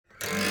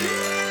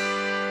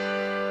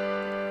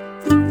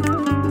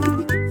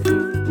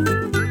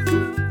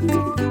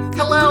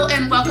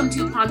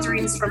to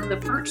Ponderings from the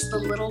Perch, the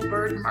Little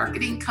Bird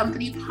Marketing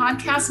Company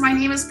podcast. My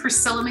name is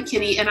Priscilla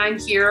McKinney, and I'm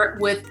here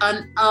with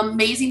an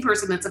amazing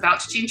person that's about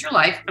to change your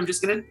life. I'm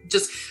just going to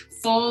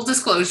full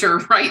disclosure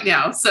right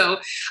now. So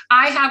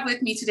I have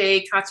with me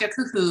today Katya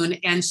Cahoon,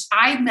 and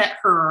I met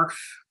her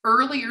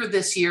earlier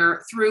this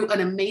year through an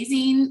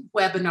amazing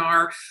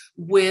webinar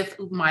with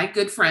my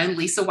good friend,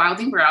 Lisa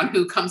Wilding Brown,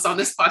 who comes on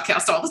this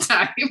podcast all the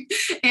time.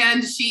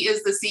 And she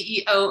is the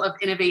CEO of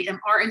Innovate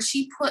MR, and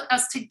she put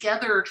us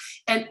together,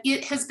 and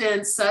it has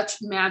been such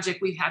magic.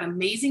 We've had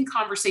amazing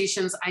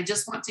conversations. I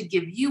just want to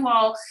give you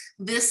all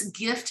this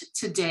gift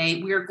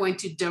today. We are going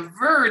to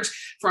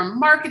diverge from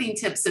marketing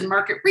tips and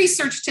market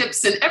research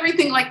tips and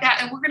everything like that.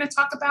 And we're going to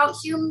talk about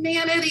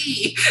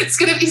humanity. It's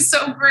going to be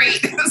so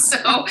great.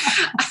 So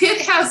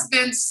it has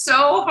been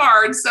so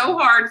hard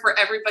for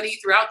everybody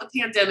throughout the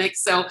pandemic.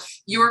 So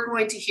you're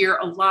going to hear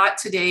a lot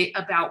today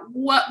about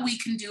what we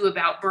can do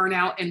about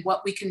burnout and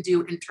what we can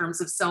do in terms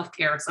of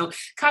self-care. So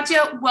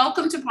Katya,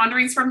 welcome to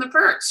Ponderings from the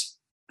Perch.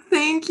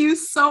 Thank you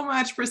so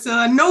much,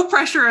 Priscilla. No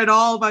pressure at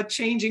all about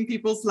changing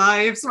people's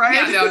lives,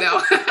 right? Yeah,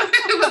 no.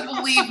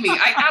 Believe me,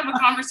 I have a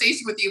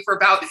conversation with you for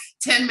about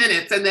 10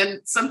 minutes and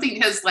then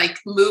something has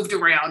moved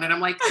around and I'm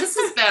like, this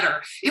is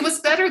better. It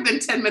was better than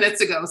 10 minutes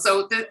ago.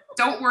 So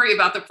don't worry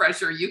about the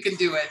pressure. You can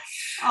do it.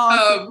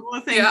 Awesome.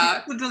 Well, thank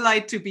you. It's a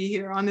delight to be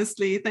here,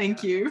 honestly.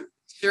 Thank you.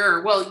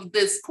 Sure. Well,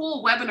 this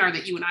cool webinar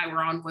that you and I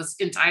were on was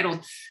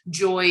entitled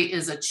Joy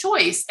is a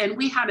Choice. And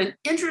we had an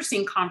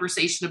interesting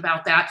conversation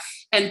about that.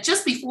 And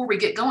just before we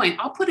get going,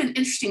 I'll put an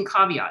interesting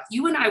caveat.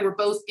 You and I were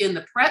both in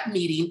the prep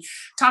meeting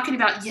talking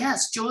about,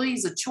 yes, joy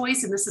is a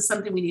choice. And this is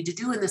something we need to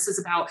do. And this is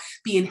about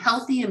being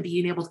healthy and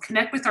being able to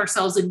connect with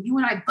ourselves. And you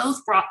and I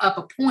both brought up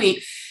a point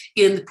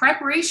in the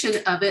preparation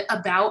of it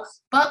about,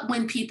 but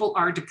when people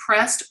are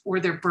depressed or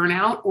they're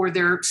burnout or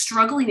they're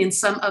struggling in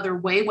some other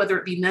way, whether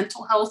it be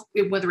mental health,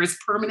 whether it's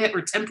permanent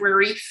or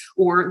temporary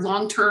or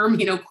long-term,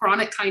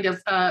 chronic kind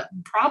of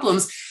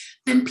problems,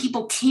 then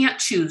people can't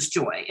choose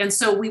joy. And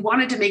so we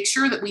wanted to make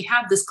sure that we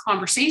have this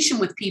conversation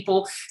with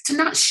people to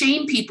not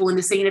shame people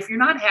into saying, if you're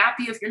not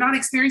happy, if you're not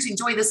experiencing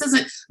joy, this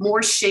isn't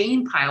more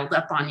shame piled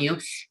up on you.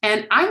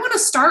 And I want to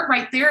start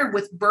right there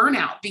with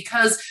burnout,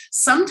 because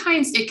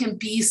sometimes it can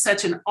be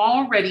such an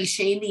already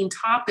shaming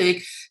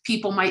topic.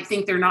 People might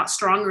think they're not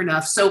strong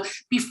enough. So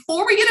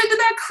before we get into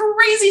that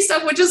crazy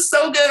stuff, which is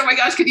so good, oh my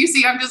gosh, can you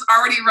see I'm just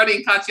already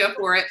running Katya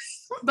for it.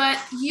 But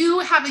you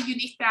have a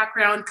unique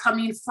background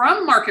coming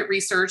from market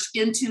research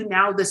into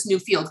now this new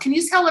field. Can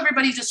you tell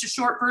everybody just a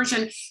short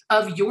version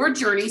of your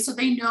journey so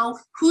they know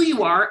who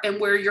you are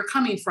and where you're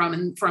coming from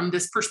and from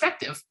this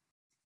perspective?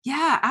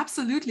 Yeah,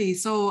 absolutely.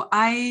 So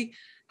I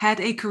had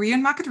a career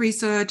in market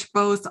research,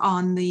 both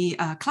on the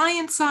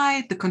client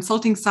side, the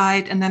consulting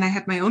side, and then I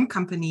had my own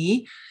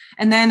company.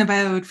 And then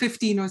about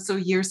 15 or so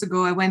years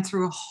ago, I went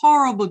through a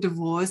horrible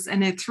divorce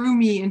and it threw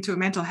me into a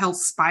mental health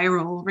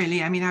spiral,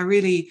 really. I mean,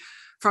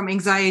 from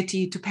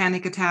anxiety to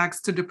panic attacks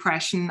to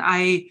depression,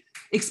 I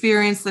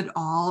experienced it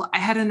all. I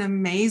had an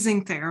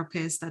amazing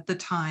therapist at the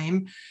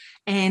time,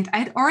 and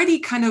I'd already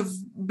kind of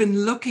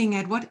been looking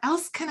at what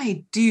else can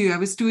I do? I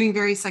was doing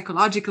very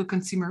psychological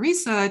consumer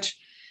research,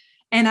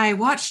 and I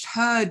watched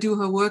her do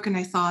her work, and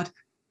I thought,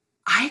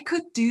 I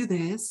could do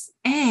this,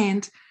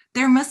 and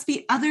there must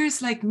be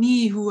others like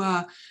me who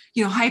are,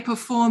 high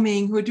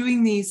performing, who are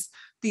doing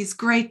these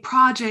great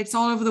projects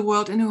all over the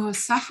world, and who are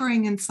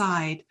suffering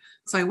inside.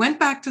 So I went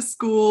back to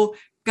school,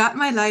 got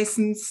my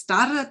license,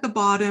 started at the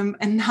bottom,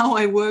 and now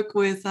I work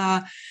with,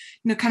 kind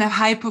of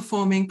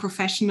high-performing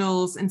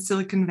professionals in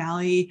Silicon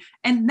Valley,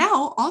 and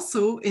now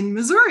also in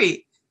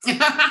Missouri.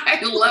 I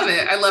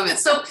love it.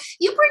 So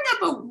you bring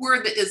up a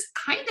word that is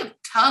kind of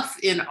tough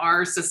in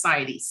our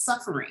society,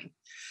 suffering.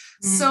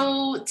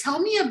 So tell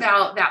me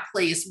about that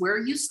place where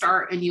you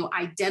start and you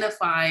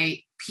identify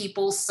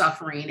people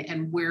suffering,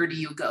 and where do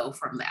you go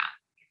from that?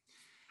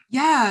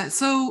 Yeah,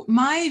 so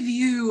my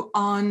view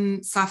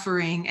on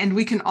suffering, and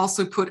we can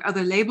also put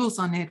other labels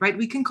on it, right?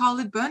 We can call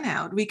it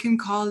burnout, we can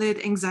call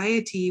it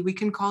anxiety, we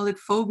can call it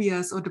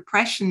phobias or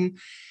depression,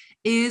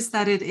 is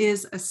that it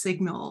is a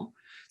signal.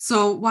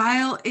 So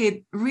while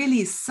it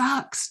really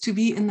sucks to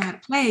be in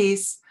that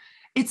place,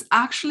 it's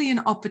actually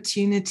an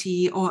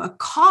opportunity or a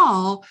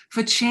call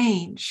for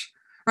change.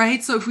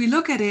 Right? So if we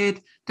look at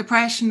it,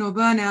 depression or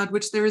burnout,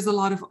 which there is a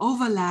lot of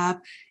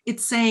overlap,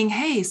 it's saying,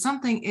 hey,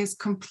 something is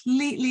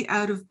completely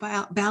out of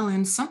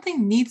balance.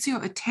 Something needs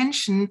your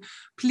attention.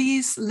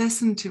 Please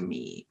listen to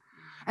me.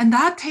 And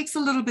that takes a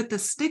little bit the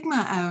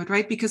stigma out,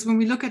 right? Because when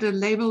we look at a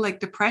label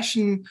like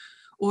depression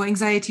or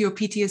anxiety or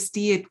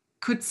PTSD, it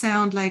could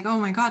sound like, oh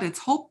my God, it's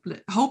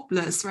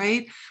hopeless,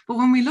 right? But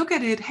when we look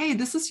at it, hey,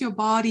 this is your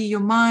body, your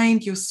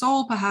mind, your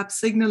soul, perhaps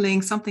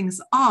signaling something's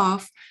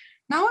off.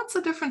 Now it's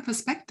a different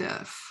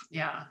perspective.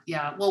 Yeah.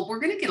 Well, we're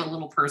going to get a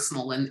little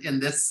personal in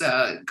this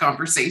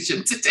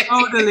conversation today.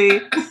 Totally.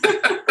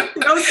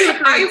 No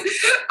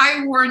secrets.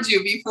 I warned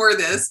you before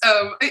this.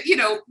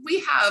 We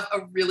have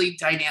a really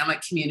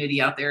dynamic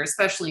community out there,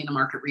 especially in the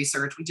market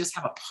research. We just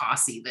have a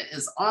posse that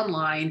is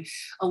online,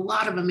 a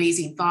lot of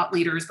amazing thought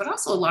leaders, but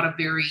also a lot of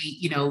very,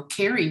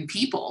 caring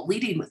people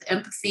leading with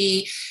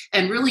empathy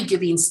and really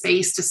giving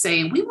space to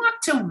say, we want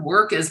to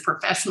work as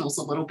professionals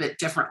a little bit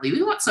differently.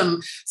 We want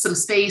some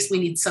space. We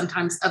need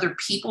sometimes other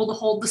people to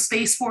hold the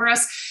space for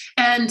us.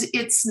 And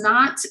it's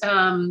not,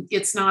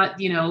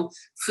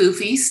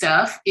 foofy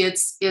stuff.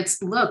 It's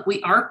look,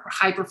 we are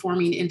high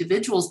performing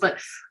individuals, but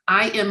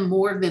I am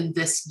more than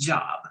this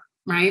job.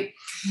 Right.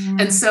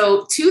 And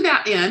so to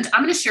that end,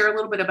 I'm going to share a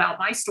little bit about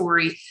my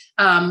story,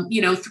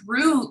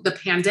 through the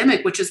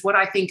pandemic, which is what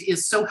I think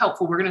is so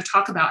helpful. We're going to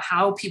talk about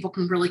how people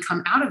can really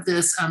come out of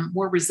this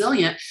more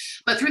resilient.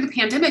 But through the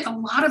pandemic, a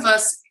lot of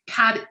us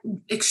had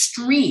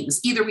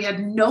extremes. Either we had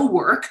no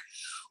work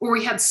or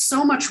we had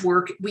so much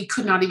work, we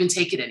could not even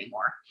take it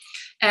anymore.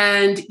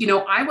 And,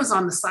 I was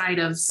on the side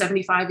of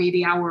 75,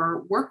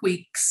 80-hour work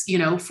weeks,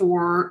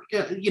 for,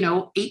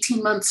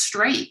 18 months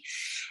straight.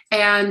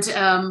 And,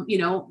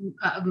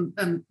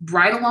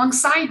 right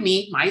alongside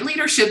me, my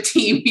leadership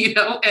team,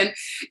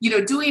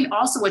 doing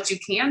also what you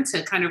can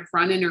to kind of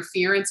run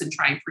interference and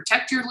try and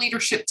protect your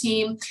leadership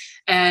team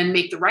and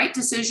make the right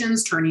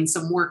decisions, turning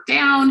some work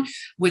down,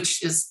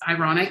 which is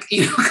ironic,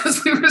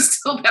 because we were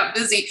still that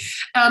busy.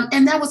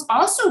 And that was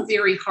also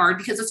very hard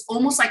because it's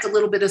almost like a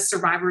little bit of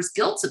survivor's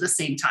guilt at the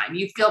same time.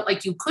 You felt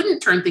like you couldn't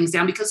turn things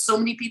down because so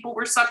many people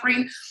were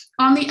suffering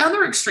on the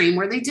other extreme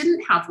where they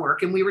didn't have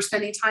work, and we were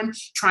spending time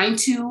trying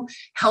to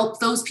help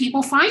those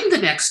people find the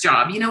next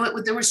job.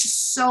 There was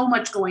just so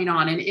much going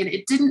on, and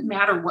it didn't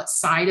matter what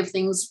side of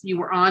things you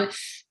were on.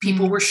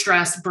 People were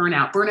stressed,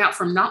 burnout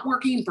from not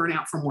working,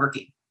 burnout from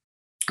working.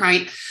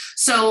 Right.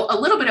 So a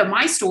little bit of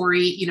my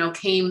story,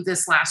 came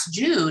this last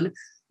June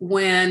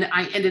when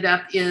I ended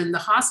up in the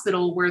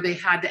hospital where they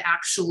had to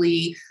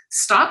actually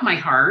stop my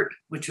heart,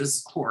 which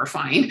was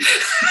horrifying,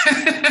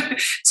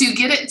 to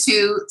get it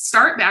to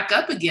start back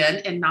up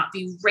again and not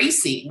be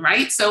racing,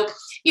 right? So,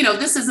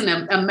 this isn't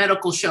a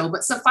medical show,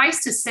 but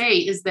suffice to say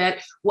is that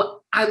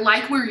what I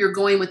like where you're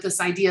going with this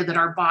idea that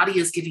our body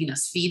is giving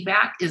us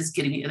feedback, is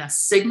giving us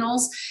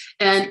signals,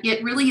 and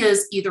it really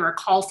is either a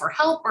call for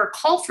help or a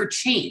call for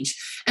change.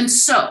 And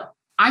so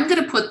I'm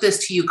going to put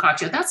this to you,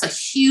 Katja. That's a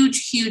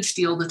huge, huge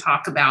deal to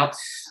talk about.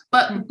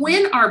 But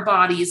when our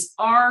bodies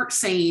are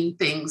saying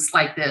things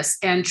like this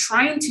and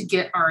trying to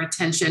get our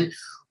attention,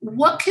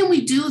 what can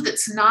we do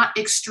that's not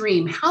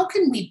extreme? How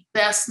can we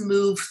best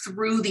move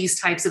through these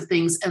types of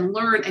things and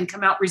learn and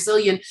come out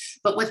resilient,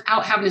 but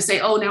without having to say,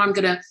 oh, now I'm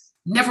going to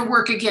never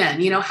work again?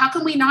 How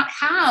can we not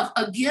have,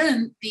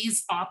 again,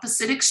 these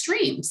opposite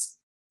extremes?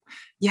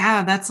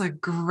 Yeah, that's a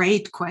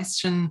great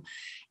question.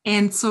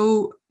 And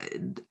so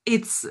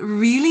it's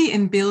really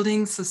in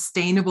building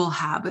sustainable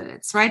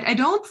habits, right? I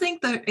don't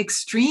think the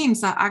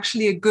extremes are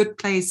actually a good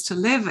place to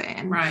live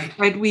in,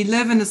 right? We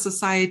live in a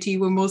society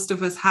where most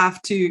of us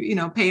have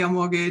to, pay our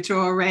mortgage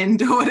or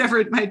rent or whatever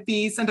it might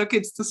be, send our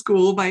kids to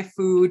school, buy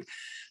food.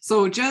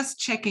 So just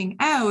checking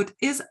out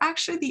is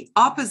actually the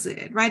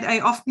opposite, right? I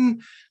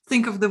often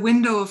think of the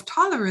window of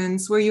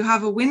tolerance, where you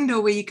have a window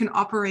where you can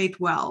operate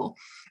well.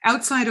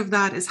 Outside of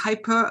that is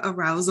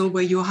hyperarousal,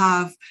 where you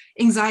have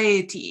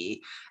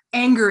anxiety,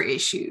 anger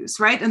issues,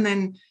 right? And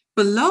then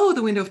below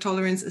the window of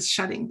tolerance is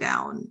shutting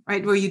down,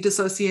 right? Where you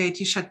dissociate,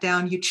 you shut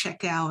down, you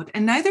check out.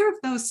 And neither of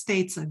those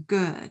states are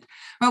good.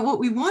 But what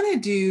we want to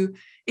do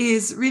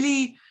is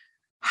really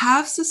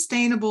have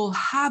sustainable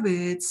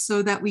habits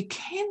so that we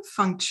can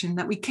function,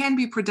 that we can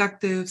be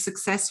productive,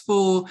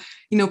 successful,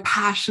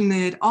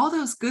 passionate, all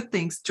those good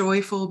things,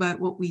 joyful about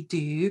what we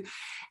do.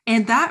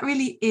 And that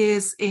really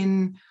is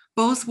in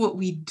both what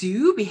we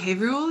do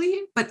behaviorally,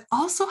 but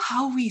also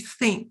how we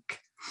think,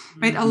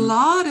 right? A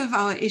lot of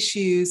our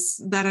issues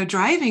that are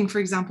driving, for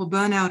example,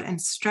 burnout and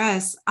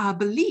stress are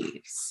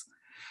beliefs,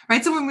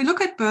 right? So when we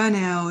look at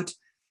burnout,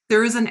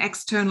 there is an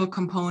external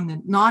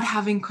component, not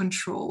having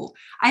control.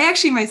 I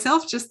actually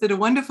myself just did a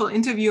wonderful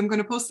interview. I'm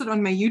going to post it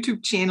on my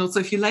YouTube channel.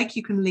 So if you like,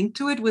 you can link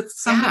to it with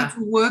somebody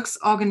who works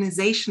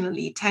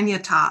organizationally, Tanya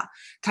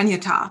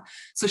Ta.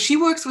 So she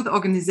works with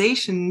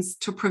organizations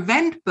to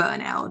prevent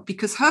burnout,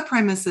 because her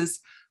premise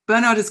is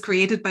burnout is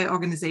created by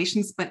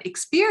organizations, but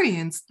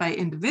experienced by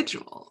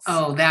individuals.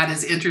 Oh, that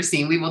is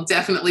interesting. We will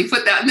definitely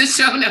put that in the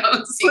show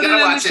notes. Put it in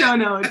the show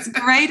notes.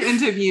 Great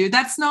interview.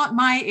 That's not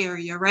my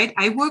area, right?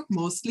 I work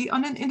mostly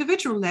on an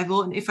individual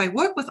level. And if I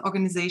work with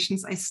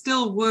organizations, I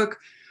still work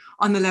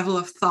on the level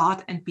of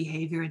thought and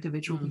behavior,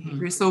 individual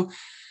behavior. So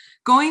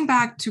going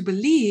back to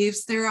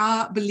beliefs, there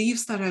are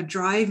beliefs that are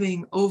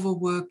driving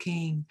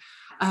overworking,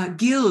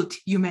 guilt,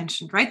 you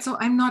mentioned, right? So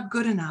I'm not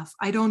good enough.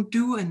 I don't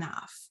do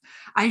enough.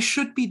 I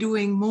should be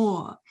doing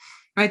more,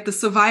 right? The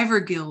survivor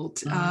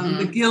guilt,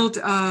 the guilt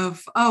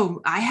of,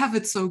 oh, I have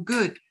it so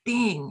good.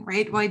 Dang,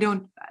 right? Why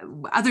don't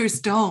others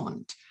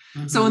don't?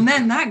 So, and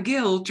then that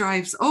guilt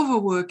drives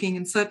overworking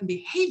and certain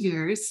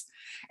behaviors.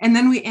 And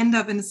then we end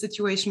up in a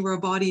situation where our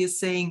body is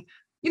saying,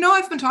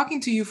 I've been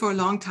talking to you for a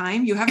long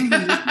time. You haven't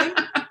been listening.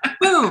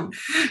 Boom. boom,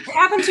 it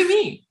happened to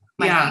me.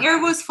 My Yeah.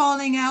 hair was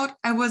falling out.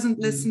 I wasn't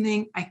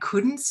listening. I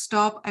couldn't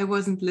stop. I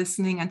wasn't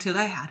listening until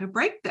I had a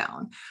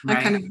breakdown. Like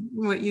Right. kind of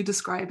what you're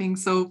describing.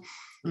 So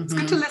it's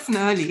good to Mhm. listen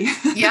early.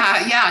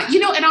 Yeah.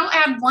 And I'll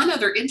add one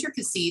other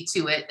intricacy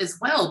to it as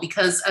well,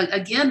 because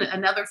again,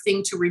 another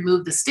thing to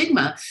remove the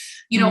stigma,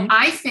 Mhm.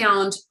 I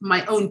found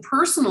my own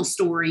personal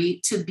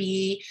story to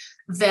be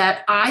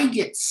that I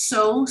get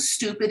so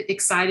stupid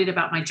excited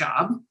about my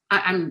job.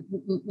 I'm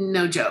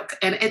no joke.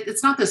 And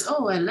it's not this,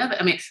 oh, I love it.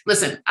 I mean,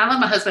 listen, I love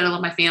my husband. I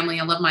love my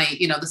family. I love my,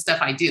 the stuff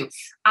I do.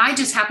 I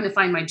just happen to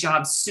find my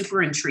job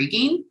super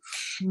intriguing.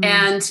 Mm.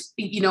 And,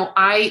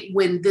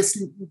 when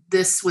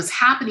this was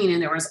happening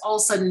and there was all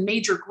of a sudden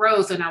major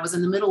growth and I was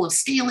in the middle of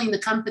scaling the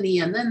company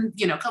and then,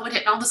 COVID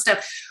hit and all this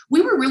stuff,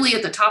 we were really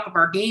at the top of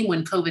our game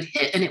when COVID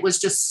hit. And it was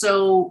just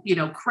so,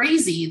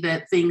 crazy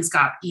that things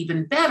got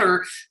even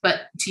better.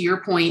 But to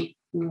your point,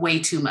 way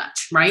too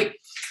much, right?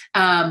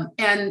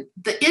 And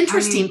the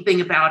interesting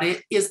thing about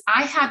it is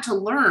I had to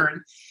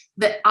learn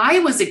that I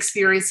was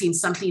experiencing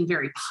something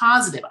very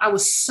positive. I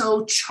was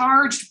so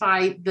charged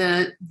by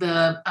the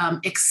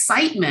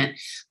excitement,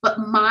 but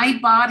my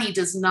body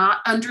does not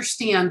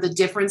understand the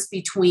difference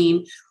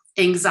between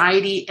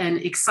anxiety and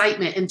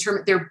excitement in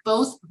terms, they're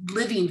both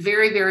living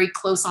very, very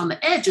close on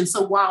the edge. And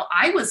so while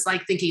I was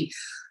like thinking,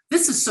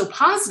 this is so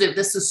positive,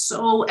 this is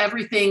so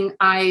everything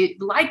I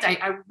liked,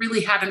 I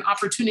really had an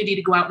opportunity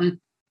to go out and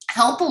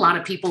help a lot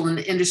of people in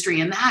the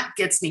industry. And that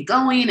gets me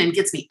going and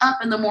gets me up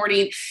in the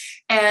morning.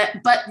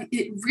 But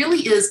it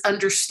really is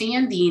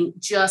understanding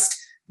just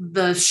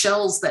the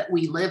shells that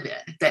we live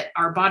in, that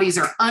our bodies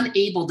are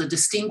unable to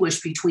distinguish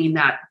between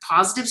that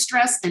positive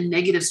stress and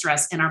negative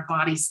stress, and our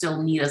bodies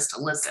still need us to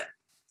listen.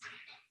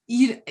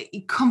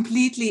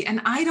 Completely.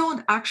 And I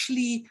don't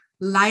actually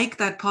like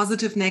that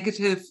positive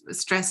negative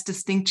stress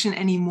distinction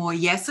anymore.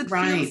 Yes, it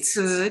feels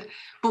good.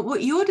 But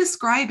what you're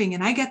describing,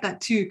 and I get that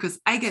too, because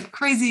I get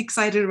crazy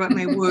excited about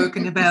my work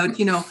and about,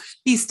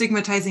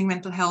 destigmatizing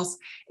mental health,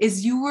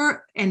 is you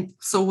were, and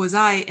so was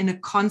I, in a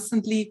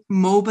constantly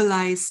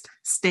mobilized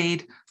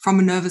state from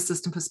a nervous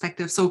system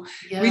perspective. So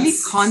really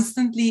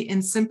constantly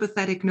in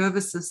sympathetic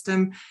nervous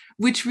system,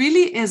 which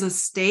really is a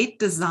state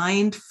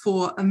designed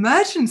for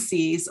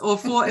emergencies or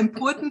for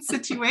important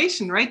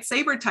situation, right?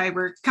 Saber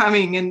tiger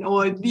coming and,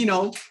 or,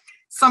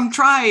 some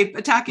tribe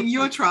attacking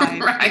your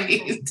tribe.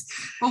 Right.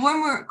 But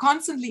when we're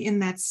constantly in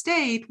that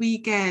state, we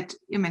get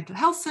mental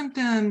health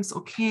symptoms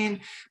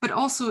but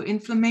also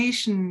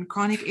inflammation,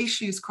 chronic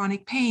issues,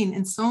 chronic pain,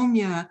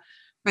 insomnia,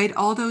 right?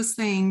 All those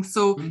things.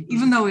 So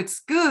even though it's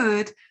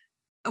good,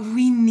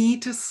 we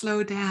need to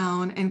slow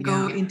down and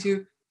go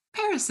into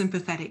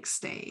parasympathetic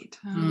state,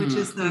 which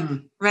is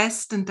the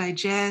rest and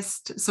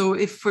digest. So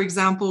if, for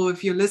example,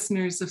 if your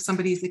listeners, if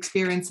somebody's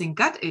experiencing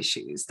gut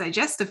issues,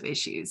 digestive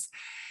issues,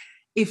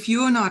 if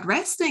you're not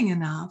resting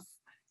enough,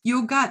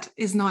 your gut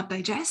is not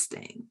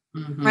digesting,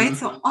 right?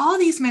 So all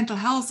these mental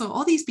health, so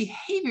all these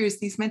behaviors,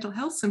 these mental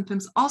health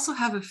symptoms also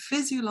have a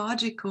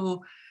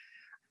physiological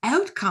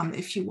outcome,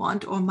 if you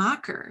want, or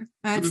marker.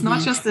 It's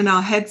not just in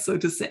our head, so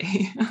to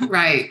say.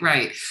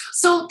 Right.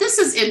 So this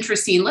is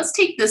interesting. Let's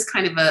take this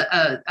kind of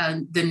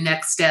the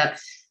next step.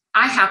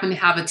 I happen to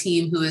have a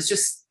team who is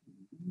just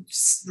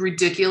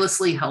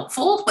ridiculously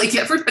helpful. Like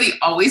everybody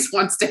always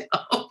wants to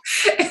help.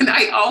 And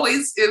I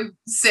always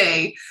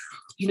say,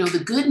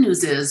 the good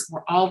news is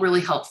we're all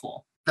really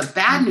helpful. The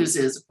bad news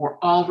is we're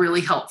all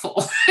really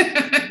helpful.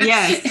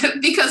 Yes.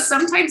 Because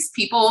sometimes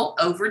people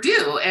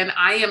overdo. And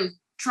I am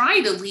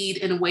trying to lead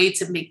in a way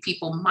to make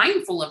people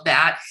mindful of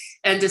that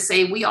and to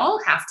say we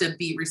all have to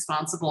be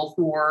responsible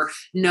for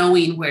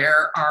knowing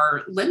where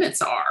our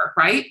limits are,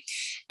 right?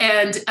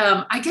 And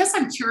I guess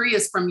I'm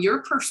curious from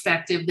your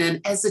perspective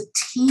then, as a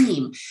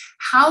team,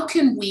 how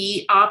can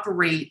we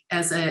operate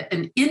as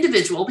an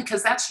individual,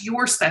 because that's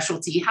your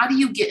specialty? How do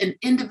you get an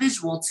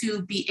individual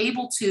to be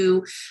able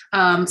to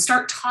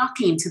start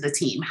talking to the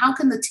team? How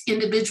can the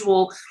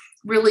individual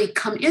really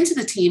come into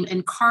the team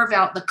and carve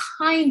out the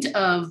kind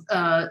of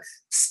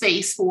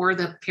space for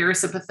the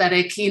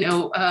parasympathetic,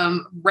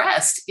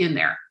 rest in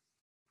there?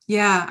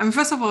 Yeah. I mean,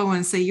 first of all, I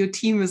want to say your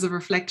team is a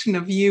reflection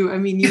of you. I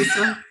mean, you're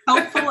so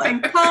helpful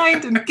and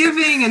kind and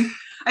giving. And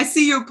I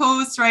see your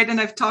posts, right?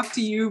 And I've talked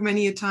to you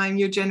many a time.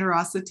 Your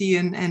generosity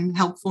and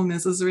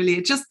helpfulness is really,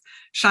 it just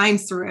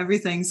shines through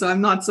everything. So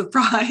I'm not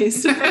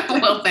surprised.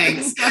 Well,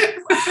 thanks.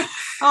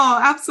 Oh,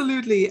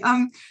 absolutely.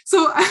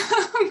 So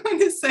I'm going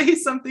to say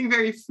something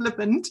very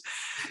flippant,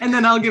 and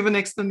then I'll give an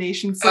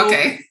explanation. So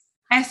okay.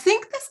 I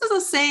think this is a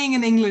saying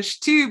in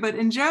English too, but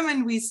in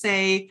German we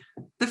say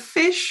the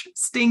fish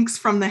stinks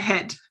from the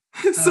head.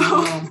 So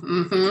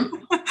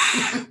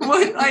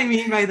what I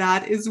mean by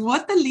that is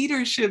what the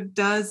leadership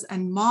does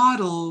and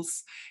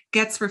models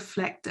gets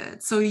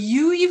reflected. So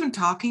you even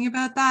talking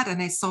about that,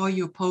 and I saw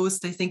your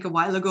post, I think a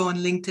while ago on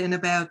LinkedIn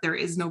about there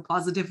is no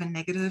positive and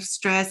negative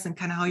stress and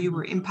kind of how you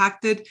were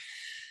impacted.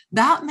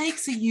 That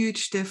makes a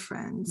huge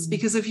difference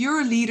because if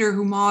you're a leader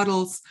who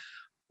models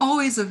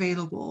always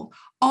available,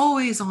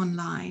 always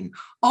online,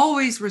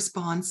 always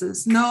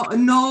responses,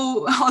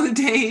 no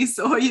holidays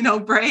or,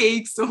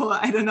 breaks, or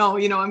I don't know,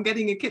 I'm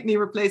getting a kidney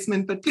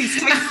replacement, but please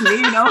text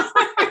me,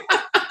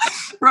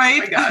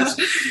 right? Oh my gosh.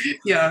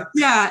 Yeah.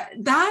 Yeah.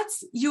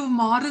 That's, you're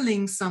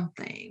modeling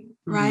something,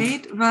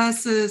 right?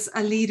 Versus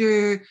a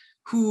leader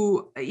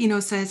who,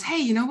 says, hey,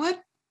 you know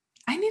what?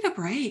 I need a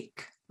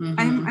break.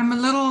 I'm a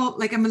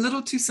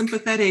little too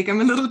sympathetic.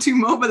 I'm a little too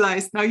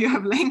mobilized. Now you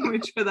have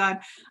language for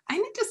that. I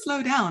need to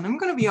slow down. I'm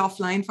going to be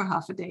offline for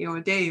half a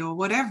day or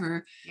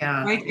whatever.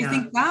 Yeah. Right. Yeah. I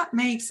think that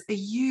makes a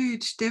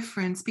huge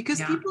difference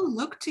because people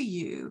look to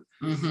you.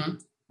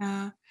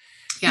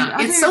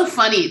 It's so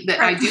funny that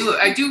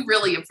I do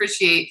really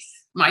appreciate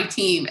my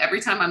team. Every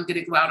time I'm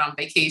going to go out on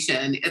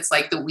vacation, it's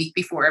like the week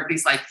before,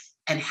 everybody's like,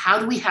 and how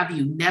do we have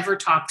you never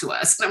talk to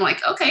us? And I'm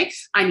like, okay,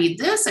 I need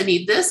this.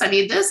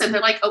 And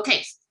they're like,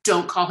 okay,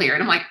 don't call here.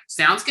 And I'm like,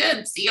 sounds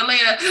good. See you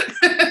later.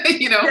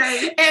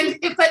 Right.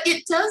 But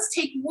it does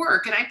take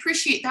work. And I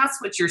appreciate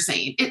that's what you're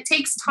saying. It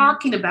takes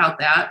talking about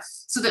that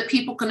so that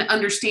people can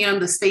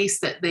understand the space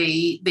that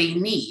they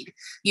need,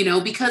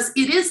 because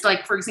it is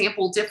like, for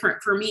example,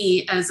 different for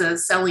me as a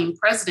selling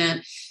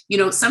president.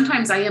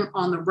 Sometimes I am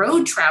on the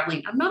road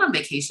traveling. I'm not on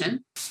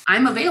vacation.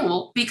 I'm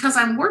available because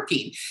I'm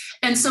working.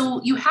 And so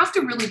you have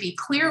to really be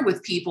clear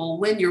with people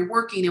when you're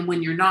working and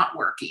when you're not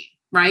working.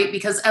 Right?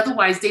 Because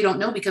otherwise they don't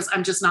know because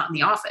I'm just not in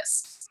the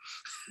office.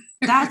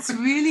 That's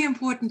really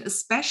important,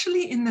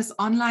 especially in this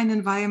online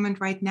environment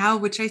right now,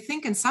 which I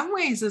think in some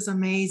ways is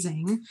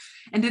amazing.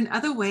 And in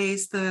other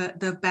ways,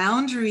 the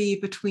boundary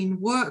between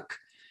work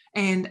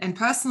and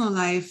personal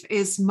life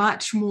is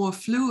much more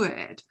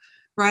fluid.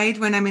 Right?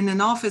 When I'm in an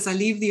office, I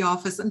leave the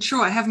office and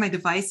sure, I have my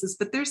devices,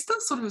 but there's still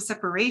sort of a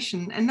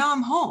separation. And now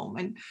I'm home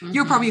and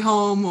you're probably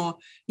home or,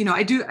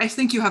 I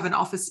think you have an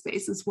office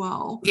space as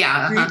well.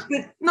 Yeah. Right?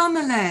 But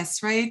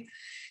nonetheless, right?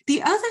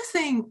 The other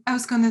thing I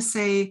was going to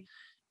say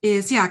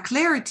is,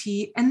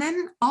 clarity. And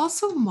then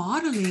also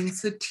modeling.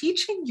 So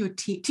teaching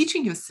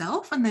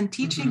yourself and then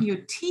teaching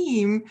your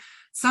team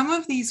some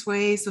of these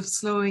ways of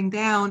slowing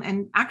down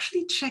and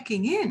actually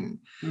checking in,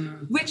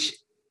 which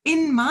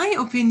in my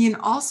opinion,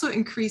 also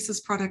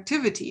increases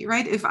productivity,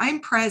 right? If I'm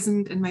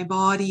present in my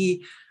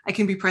body, I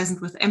can be present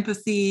with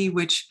empathy,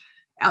 which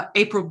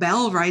April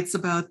Bell writes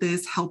about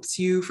this, helps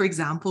you, for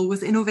example,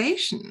 with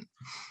innovation.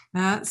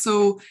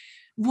 So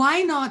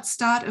why not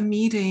start a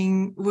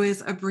meeting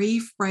with a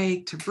brief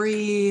break to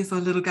breathe, or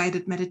a little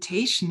guided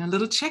meditation, a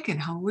little check-in,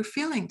 how we're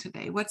feeling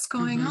today, what's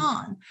going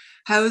on,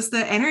 how's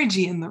the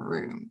energy in the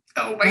room?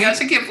 Oh my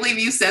gosh, I can't believe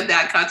you said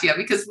that, Katja,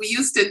 because we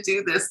used to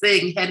do this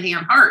thing, head,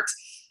 hand, heart.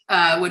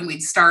 When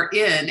we'd start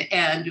in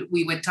and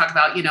we would talk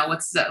about,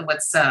 what's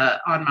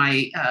on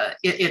my,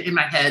 in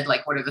my head,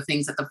 like what are the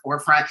things at the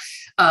forefront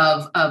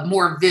of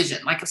more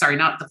vision, like, sorry,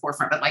 not at the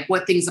forefront, but like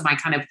what things am I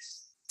kind of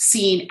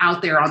seeing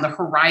out there on the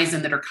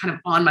horizon that are kind of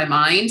on my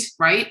mind.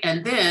 Right.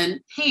 And then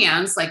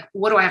hands, like,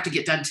 what do I have to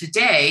get done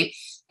today?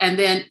 And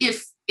then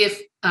if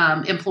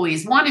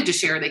employees wanted to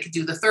share, they could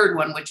do the third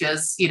one, which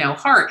is,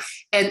 heart.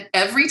 And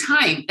every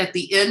time at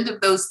the end of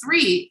those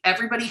three,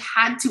 everybody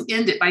had to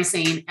end it by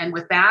saying, and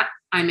with that,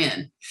 I'm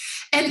in.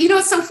 And,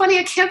 it's so funny.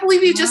 I can't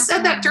believe you just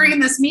said that during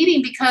this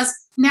meeting, because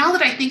now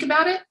that I think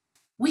about it,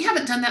 we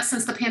haven't done that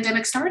since the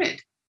pandemic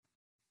started.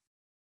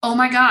 Oh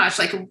my gosh,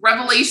 like a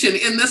revelation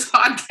in this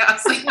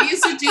podcast. Like we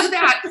used to do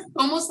that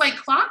almost like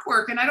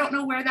clockwork. And I don't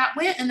know where that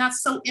went. And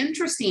that's so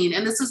interesting.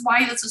 And this is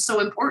why this is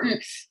so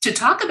important to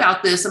talk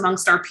about this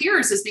amongst our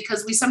peers, is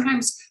because we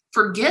sometimes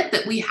forget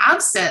that we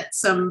have set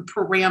some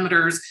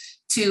parameters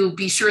to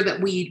be sure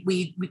that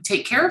we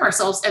take care of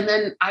ourselves. And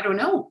then I don't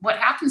know what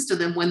happens to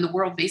them when the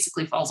world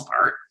basically falls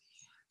apart.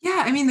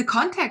 Yeah, I mean, the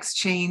context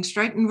changed,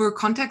 right? And we're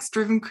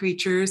context-driven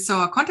creatures. So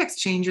our context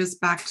changes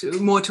back to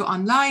more to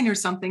online or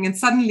something. And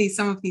suddenly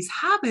some of these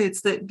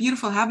habits, that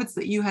beautiful habits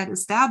that you had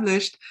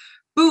established,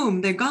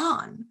 boom, they're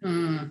gone.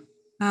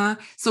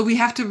 So we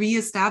have to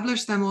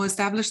reestablish them or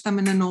establish them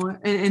in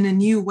a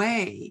new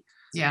way.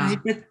 Yeah. Right?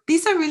 But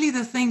these are really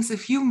the things,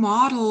 if you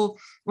model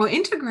or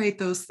integrate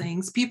those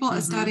things, people are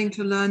starting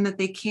to learn that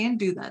they can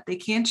do that. They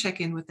can check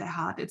in with their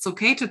heart. It's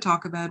okay to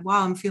talk about,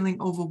 wow, I'm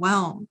feeling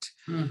overwhelmed.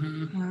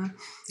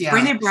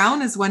 Brené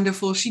Brown is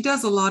wonderful. She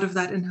does a lot of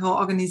that in her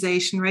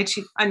organization, right?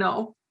 I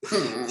know.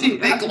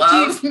 Big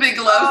love. Big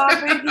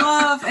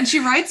love. And she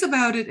writes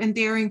about it in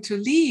Daring to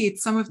Lead,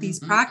 some of these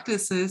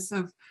practices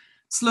of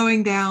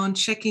slowing down,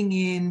 checking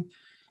in,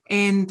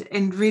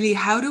 and really,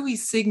 how do we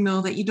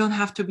signal that you don't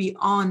have to be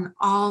on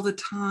all the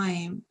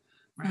time,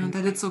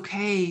 that it's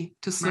okay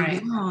to slow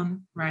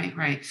down?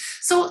 Right.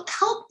 So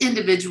help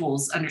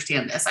individuals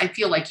understand this. I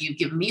feel like you've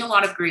given me a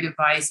lot of great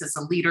advice as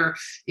a leader.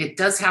 It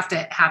does have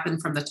to happen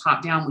from the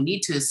top down. We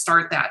need to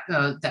start that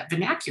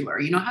vernacular.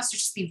 It has to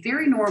just be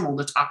very normal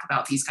to talk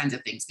about these kinds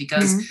of things,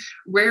 because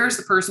rare is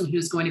the person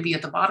who's going to be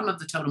at the bottom of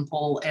the totem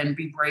pole and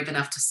be brave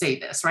enough to say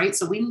this, right?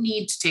 So we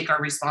need to take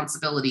our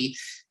responsibility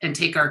and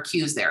take our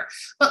cues there.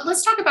 But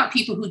let's talk about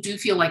people who do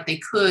feel like they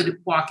could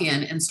walk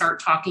in and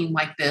start talking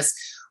like this.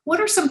 what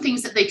are some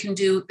things that they can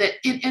do that,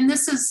 and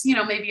this is,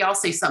 maybe I'll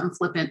say something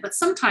flippant, but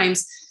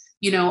sometimes,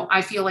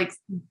 I feel like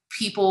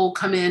people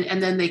come in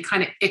and then they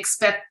kind of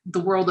expect the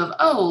world of,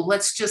 oh,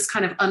 let's just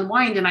kind of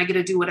unwind and I get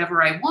to do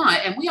whatever I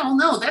want. And we all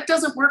know that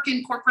doesn't work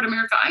in corporate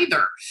America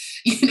either,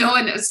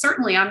 and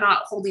certainly I'm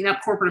not holding up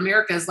corporate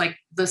America as like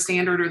the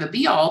standard or the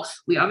be all.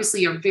 We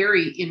obviously are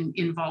very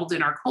involved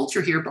in our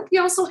culture here, but we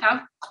also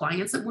have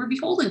clients that we're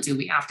beholden to.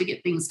 We have to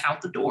get things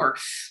out the door.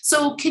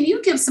 So can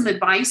you give some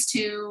advice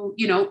to,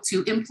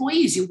 to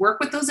employees? You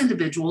work with those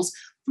individuals.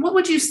 What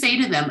would you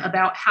say to them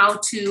about how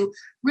to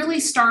really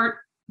start,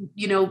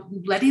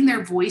 letting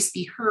their voice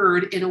be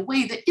heard in a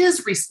way that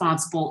is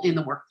responsible in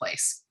the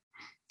workplace?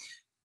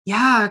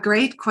 Yeah,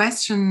 great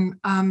question.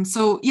 And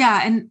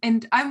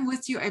I'm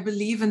with you. I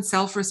believe in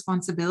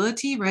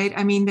self-responsibility, right?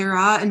 I mean, there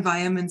are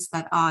environments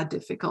that are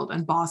difficult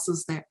and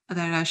bosses that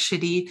are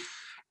shitty.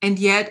 And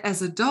yet,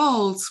 as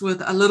adults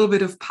with a little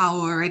bit of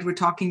power, right? We're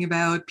talking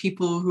about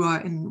people who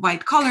are in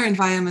white collar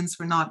environments.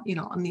 We're not,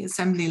 on the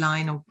assembly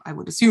line. Or I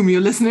would assume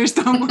your listeners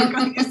don't work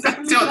on the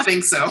assembly line. Don't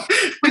think so.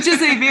 Which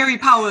is a very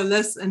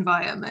powerless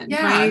environment.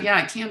 Yeah, right?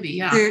 Yeah, it can be.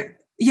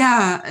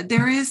 Yeah.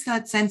 There is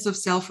that sense of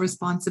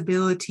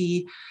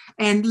self-responsibility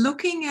and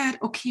looking at,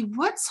 okay,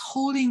 what's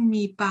holding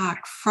me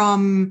back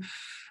from,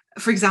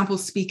 for example,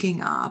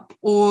 speaking up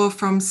or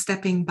from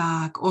stepping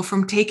back or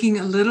from taking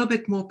a little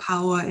bit more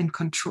power and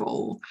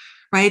control,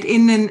 right?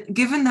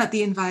 Given that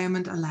the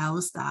environment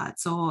allows that.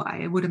 So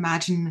I would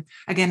imagine,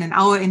 again, in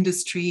our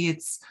industry,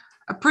 it's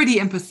a pretty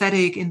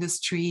empathetic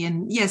industry.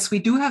 And yes, we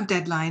do have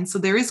deadlines. So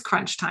there is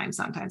crunch time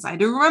sometimes. I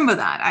do remember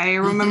that. I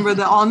remember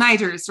the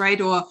all-nighters, right?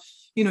 Or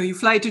you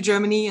fly to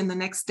Germany and the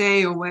next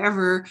day or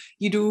wherever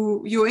you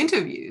do your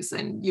interviews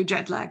and you're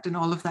jet lagged and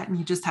all of that. And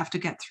you just have to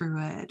get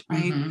through it,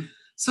 right? Mm-hmm.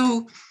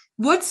 So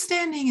what's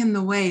standing in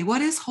the way?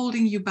 What is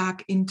holding you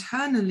back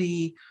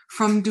internally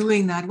from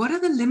doing that? What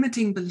are the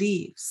limiting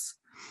beliefs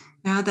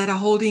that are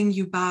holding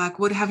you back?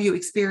 What have you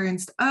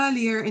experienced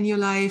earlier in your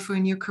life or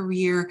in your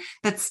career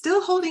that's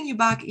still holding you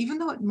back, even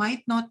though it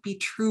might not be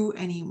true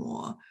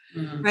anymore,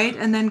 mm-hmm. right?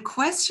 And then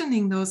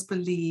questioning those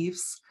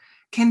beliefs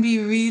can be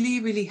really,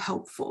 really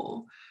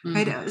helpful, mm-hmm.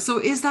 right? So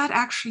is that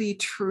actually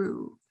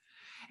true?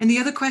 And the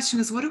other question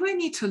is, what do I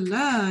need to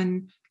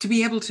learn to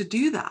be able to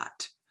do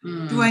that?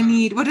 Mm. Do I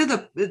need,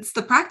 it's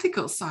the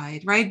practical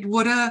side, right?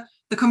 What are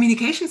the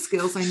communication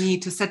skills I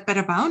need to set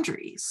better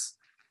boundaries,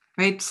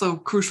 right? So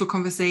crucial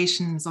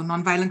conversations or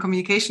nonviolent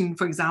communication,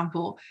 for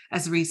example,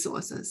 as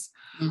resources.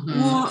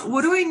 Mm-hmm. Or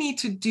what do I need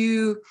to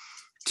do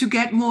to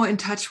get more in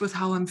touch with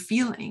how I'm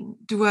feeling?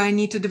 Do I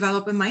need to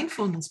develop a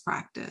mindfulness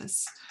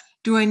practice?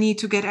 Do I need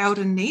to get out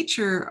in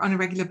nature on a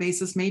regular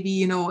basis?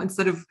 Maybe,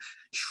 instead of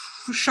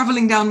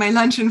shoveling down my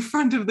lunch in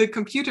front of the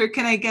computer,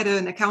 can I get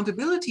an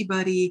accountability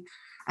buddy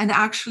and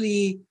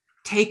actually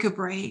take a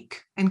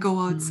break and go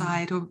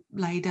outside or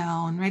lie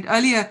down, right?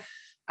 Earlier,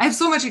 I have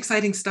so much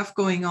exciting stuff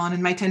going on,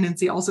 and my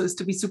tendency also is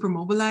to be super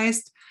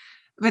mobilized.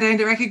 But I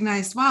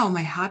recognized, wow,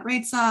 my heart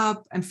rate's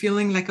up. I'm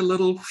feeling like a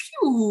little,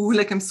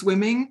 like I'm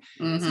swimming.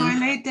 Mm-hmm. So I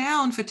laid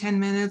down for 10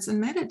 minutes and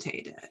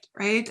meditated,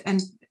 right?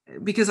 And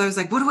because I was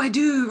like, what do I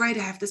do? Right?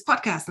 I have this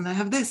podcast and I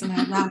have this and I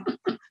have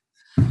that.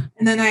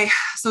 And then I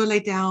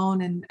laid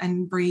down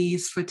and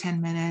breathed for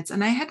 10 minutes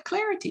and I had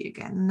clarity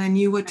again. And I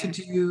knew what to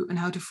do and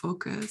how to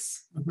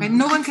focus. Mm-hmm. Right?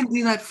 No one can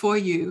do that for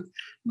you.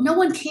 No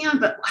one can,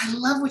 but I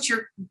love what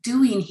you're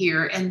doing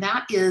here. And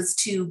that is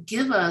to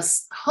give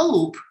us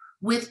hope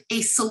with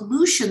a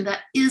solution that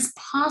is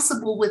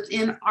possible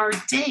within our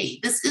day.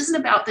 This isn't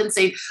about then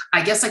saying,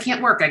 I guess I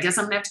can't work. I guess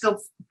I'm going to have to go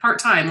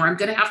part-time, or I'm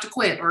going to have to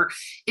quit. Or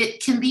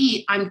it can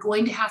be, I'm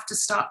going to have to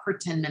stop for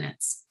 10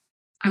 minutes.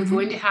 I'm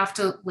going to have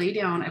to lay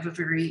down. I have a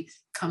very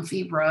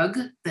comfy rug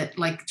that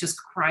just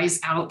cries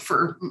out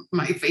for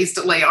my face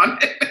to lay on.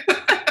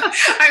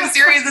 I'm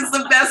serious. It's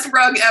the best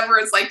rug ever.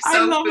 It's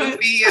so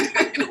goofy.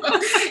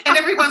 And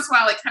every once in a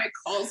while, it kind of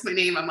calls my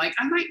name. I'm like,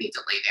 I might need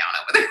to lay down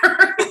over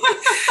there.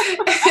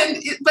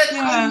 But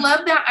I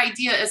love that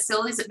idea, as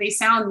silly as it may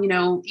sound,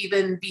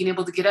 even being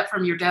able to get up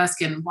from your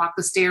desk and walk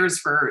the stairs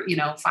for,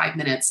 5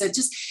 minutes. It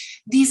just,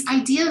 these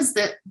ideas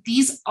that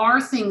these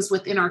are things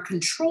within our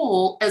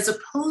control, as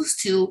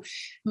opposed to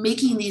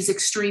making these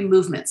extreme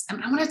movements.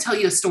 And I want to tell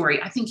you a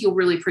story. I think you'll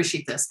really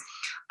appreciate this.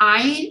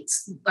 I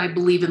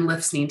believe in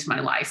listening to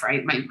my life,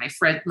 right?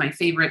 My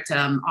favorite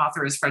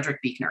author is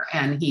Frederick Buechner,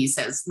 and he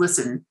says,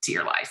 listen to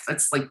your life.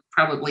 That's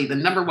probably the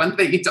number one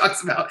thing he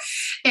talks about.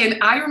 And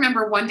I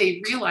remember one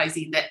day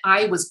realizing that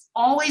I was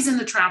always in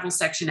the travel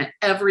section at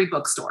every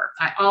bookstore.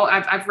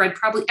 I've read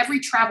probably every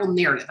travel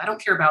narrative. I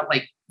don't care about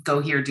go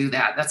here, do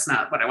that. That's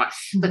not what I want,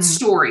 but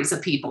stories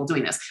of people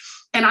doing this.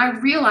 And I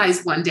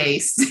realized one day,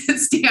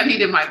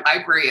 standing in my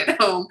library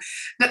at home,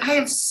 that I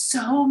have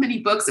so many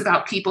books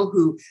about people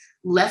who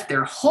left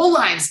their whole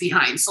lives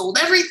behind, sold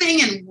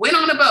everything and went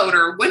on a boat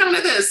or went on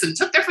to this and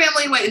took their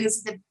family away. And this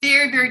is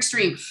very, very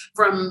extreme.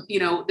 From,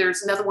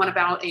 there's another one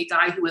about a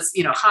guy who was,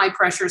 high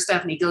pressure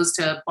stuff, and he goes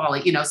to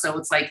Bali, so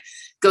it's like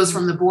goes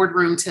from the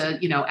boardroom to,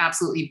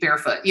 absolutely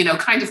barefoot,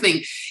 kind of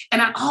thing.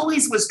 And I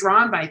always was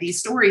drawn by these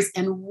stories.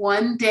 And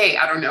one day,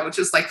 I don't know,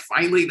 just like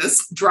finally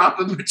this drop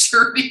of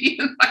maturity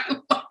in my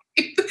life.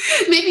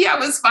 Maybe I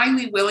was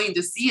finally willing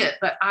to see it,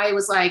 but I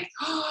was like,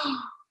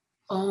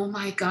 oh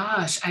my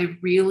gosh, I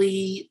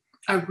really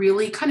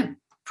kind of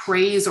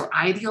praise or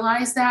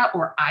idealize that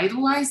or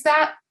idolize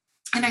that.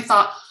 And I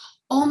thought,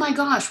 oh my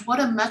gosh, what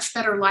a much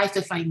better life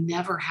if I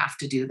never have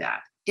to do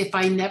that. If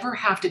I never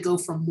have to go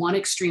from one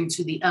extreme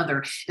to the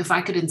other, if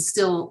I could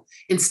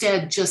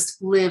instead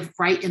just live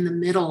right in the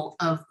middle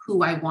of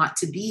who I want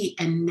to be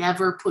and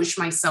never push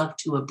myself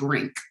to a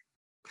brink.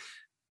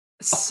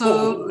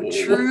 So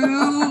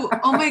true.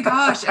 Oh my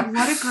gosh. And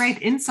what a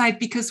great insight,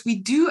 because we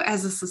do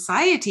as a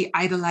society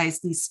idolize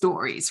these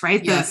stories,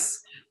 right?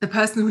 Yes. The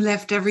person who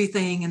left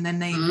everything and then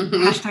they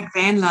hashtag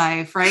van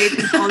life, right?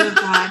 And all of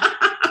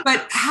that.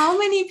 But how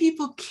many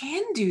people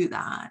can do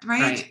that,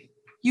 right?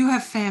 You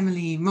have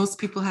family. Most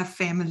people have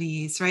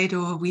families, right?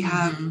 Or we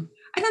have,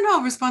 I don't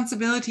know,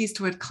 responsibilities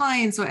toward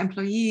clients or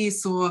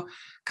employees or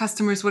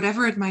customers,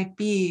 whatever it might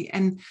be.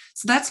 And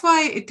so that's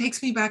why it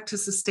takes me back to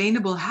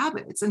sustainable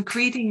habits and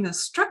creating the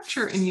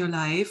structure in your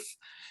life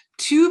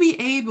to be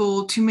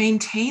able to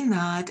maintain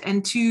that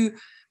and to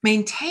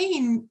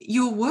maintain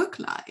your work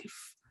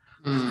life.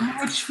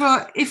 Which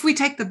if we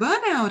take the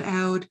burnout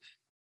out,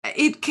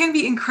 it can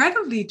be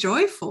incredibly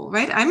joyful,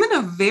 right? I'm in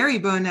a very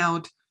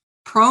burnout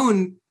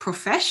prone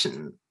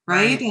profession,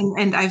 right?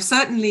 And I've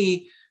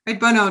certainly, right,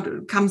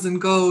 burnout comes and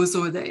goes,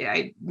 or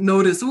I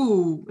notice,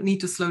 I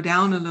need to slow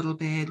down a little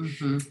bit.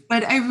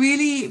 But I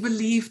really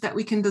believe that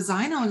we can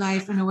design our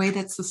life in a way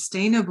that's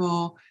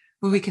sustainable,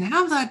 where we can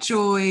have that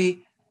joy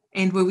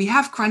and where we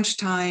have crunch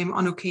time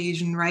on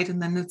occasion, right?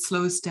 And then it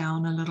slows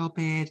down a little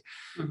bit.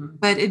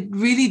 But it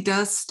really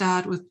does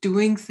start with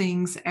doing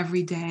things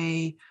every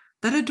day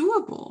that are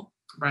doable.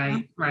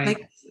 Right.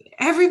 Like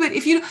everybody,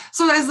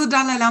 so as the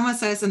Dalai Lama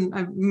says, and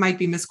I might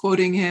be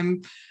misquoting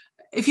him,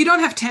 if you don't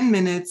have 10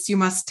 minutes, you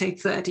must take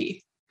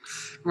 30.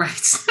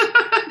 Right.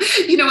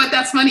 You know what?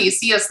 That's funny.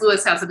 C.S.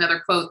 Lewis has another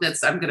quote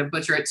I'm going to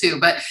butcher it too,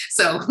 but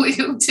so we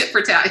tit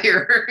for tat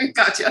here.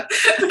 Gotcha.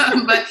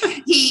 But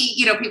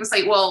people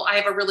say, well, I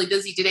have a really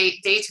busy day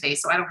today,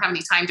 so I don't have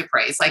any time to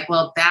pray. It's like,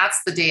 well,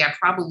 that's the day I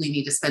probably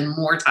need to spend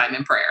more time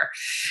in prayer.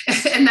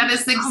 And that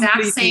is the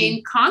exact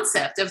same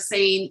concept of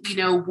saying,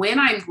 when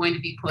I'm going to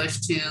be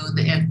pushed to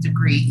the nth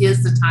degree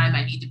is the time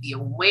I need to be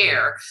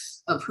aware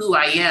of who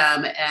I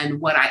am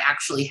and what I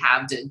actually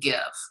have to give.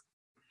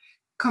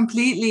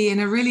 Completely.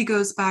 And it really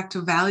goes back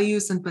to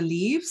values and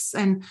beliefs.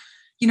 And,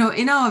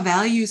 in our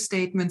value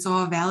statements,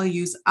 our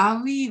values,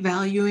 are we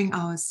valuing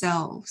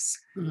ourselves,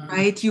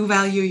 right? You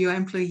value your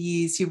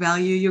employees, you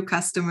value your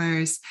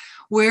customers.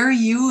 Where are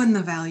you in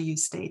the value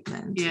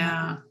statement?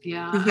 Yeah.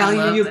 You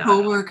value your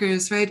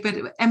coworkers, right?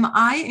 But am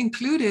I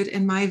included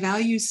in my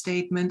value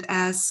statement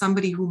as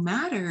somebody who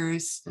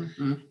matters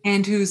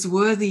and who's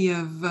worthy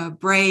of a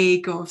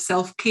break or of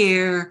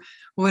self-care,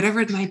 whatever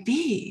it might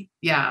be?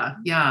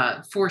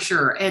 Yeah, for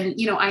sure. And,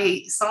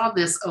 I saw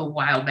this a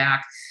while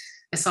back.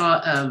 I saw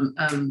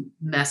a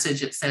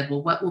message that said,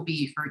 well, what will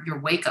be your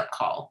wake-up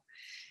call?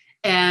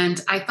 And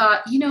I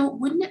thought,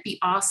 wouldn't it be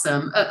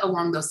awesome,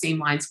 along those same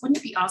lines, wouldn't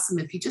it be awesome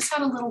if you just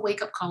had a little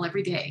wake-up call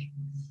every day?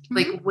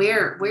 Like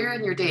where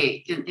in your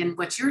day, and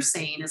what you're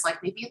saying is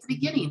like maybe at the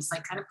beginning, it's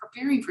like kind of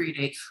preparing for your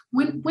day.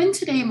 When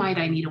today might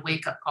I need a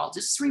wake up call?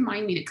 Just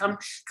remind me to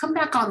come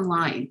back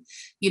online,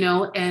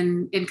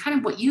 and kind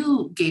of what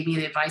you gave me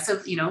the advice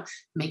of,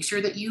 make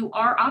sure that you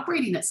are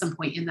operating at some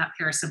point in that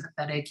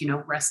parasympathetic,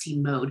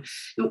 resting mode.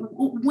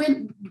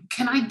 When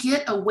can I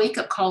get a wake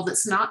up call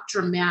that's not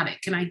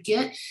dramatic? Can I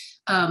get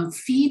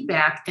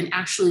feedback and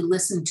actually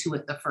listen to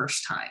it the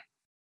first time?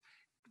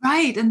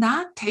 Right. And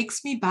that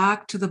takes me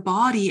back to the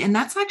body. And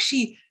that's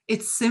actually,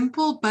 it's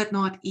simple, but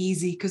not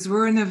easy, because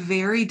we're in a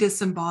very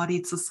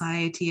disembodied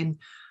society. And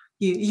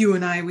you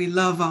and I, we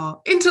love our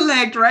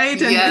intellect,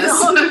 right? And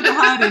all of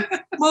that.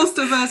 And most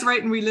of us,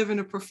 right? And we live in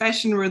a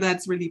profession where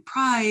that's really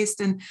prized.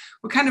 And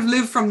we kind of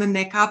live from the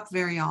neck up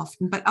very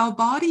often. But our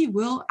body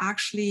will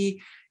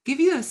actually give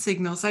you the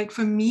signals. Like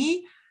for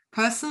me,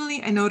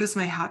 personally, I notice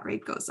my heart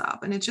rate goes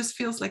up and it just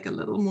feels like a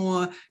little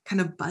more kind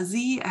of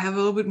buzzy. I have a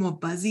little bit more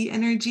buzzy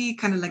energy,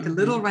 kind of like a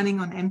little running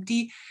on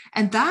empty.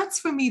 And that's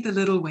for me, the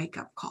little wake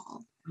up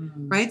call,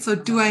 right? So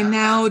do I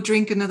now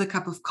drink another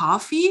cup of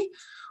coffee,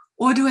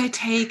 or do I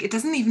it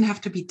doesn't even have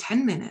to be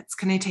 10 minutes.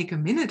 Can I take a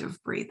minute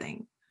of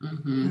breathing?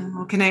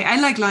 I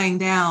like lying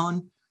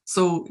down.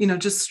 So,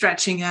 just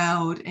stretching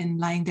out and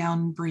lying down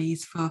and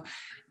breathe for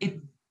it.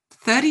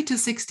 30 to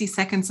 60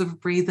 seconds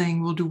of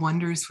breathing will do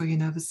wonders for your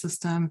nervous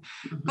system.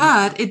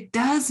 But it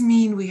does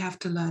mean we have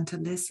to learn to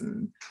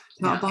listen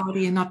to our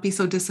body and not be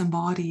so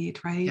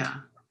disembodied, right? Yeah.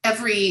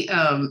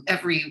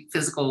 every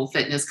physical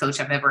fitness coach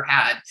I've ever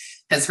had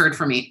has heard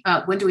from me.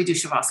 When do we do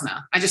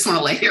Shavasana? I just want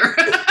to lay here.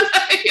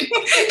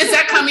 Is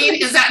that coming?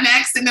 Is that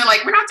next? And they're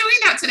like, we're not doing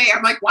that today.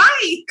 I'm like,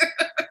 why?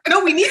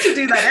 No, we need to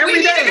do that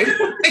every day.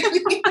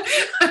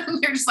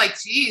 They're just like,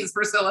 geez,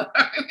 Priscilla,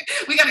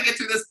 we got to get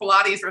through this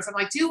Pilates first. I'm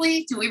like, do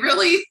we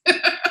really?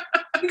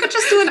 We could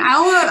just do an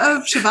hour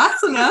of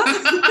Shavasana.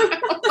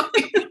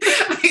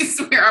 I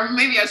swear,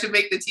 maybe I should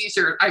make the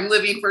t-shirt. I'm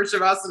living for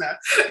Shavasana.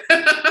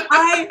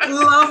 I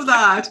love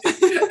that.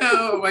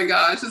 Oh my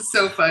gosh, it's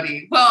so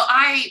funny. Well,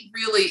 I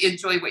really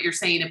enjoy what you're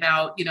saying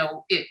about,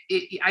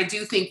 I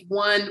do think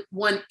one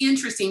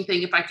interesting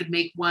thing, if I could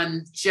make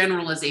one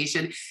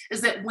generalization,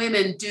 is that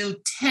women do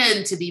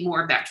tend to be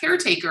more of that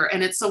caretaker.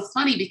 And it's so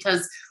funny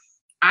because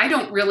I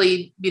don't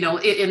really,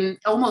 in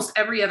almost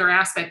every other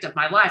aspect of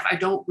my life, I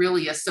don't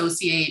really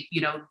associate,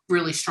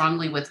 really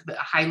strongly with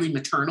highly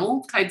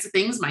maternal kinds of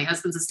things. My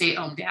husband's a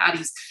stay-at-home dad.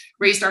 He's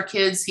raised our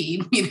kids.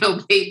 He,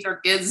 bathed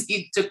our kids.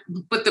 He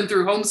put them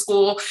through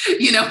homeschool.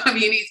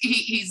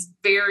 He's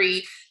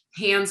very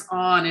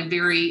hands-on and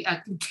very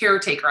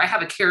caretaker. I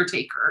have a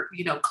caretaker,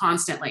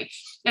 constantly,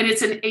 and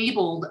it's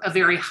enabled a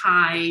very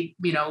high,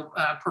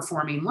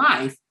 performing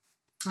life.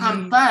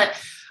 But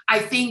I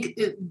think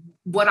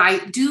what I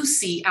do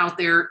see out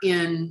there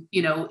in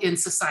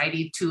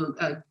society to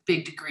a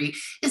big degree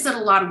is that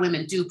a lot of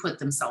women do put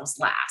themselves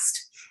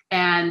last.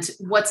 And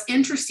what's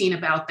interesting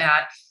about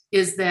that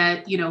is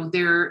that,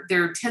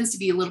 there tends to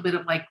be a little bit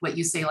of like what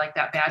you say, like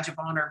that badge of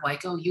honor,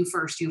 like, oh, you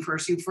first, you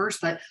first, you first.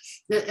 But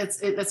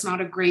it's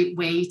not a great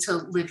way to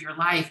live your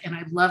life. And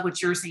I love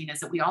what you're saying is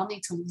that we all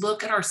need to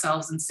look at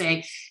ourselves and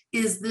say,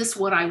 is this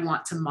what I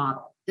want to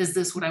model? Is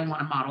this what I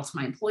want to model to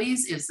my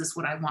employees? Is this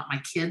what I want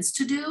my kids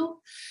to do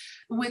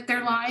with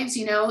their lives?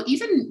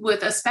 Even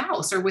with a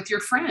spouse or with your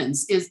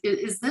friends, is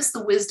this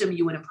the wisdom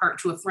you would impart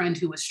to a friend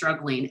who is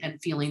struggling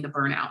and feeling the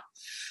burnout?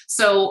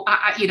 So,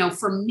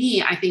 for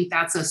me, I think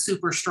that's a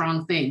super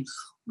strong thing.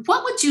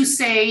 What would you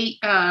say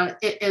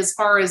as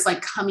far as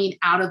like coming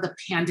out of the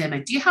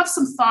pandemic? Do you have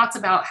some thoughts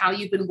about how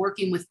you've been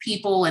working with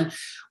people and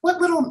what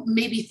little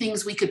maybe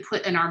things we could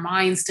put in our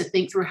minds to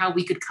think through how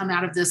we could come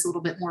out of this a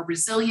little bit more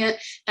resilient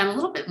and a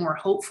little bit more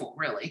hopeful,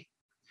 really?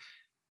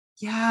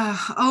 Yeah.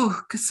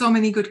 Oh, so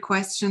many good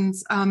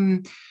questions.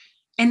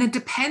 And it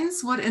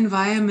depends what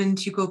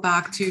environment you go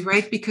back to,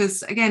 right?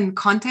 Because again,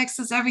 context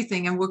is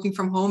everything. I'm working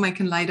from home. I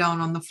can lie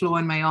down on the floor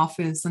in my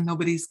office and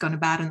nobody's going to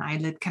bat an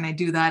eyelid. Can I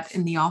do that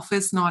in the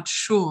office? Not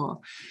sure,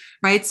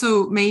 right?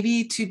 So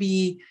maybe to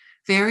be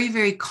very,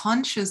 very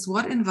conscious,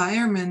 what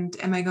environment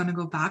am I going to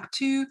go back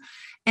to?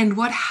 And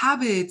what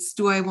habits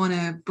do I want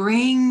to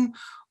bring?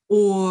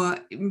 Or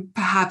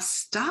perhaps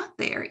start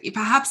there,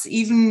 perhaps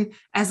even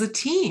as a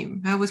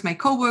team with my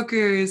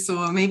coworkers,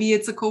 or maybe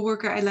it's a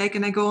coworker I like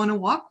and I go on a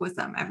walk with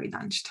them every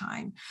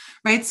lunchtime,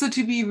 right? So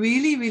to be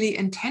really, really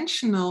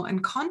intentional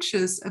and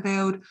conscious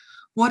about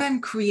what I'm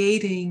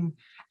creating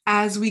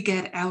as we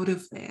get out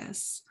of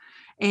this.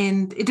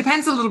 And it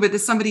depends a little bit.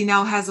 If somebody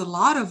now has a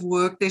lot of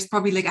work, there's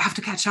probably like, I have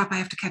to catch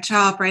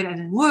up, right? I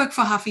didn't work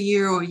for half a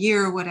year or a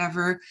year or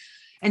whatever.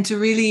 And to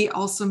really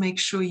also make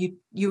sure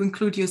you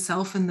include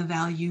yourself in the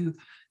value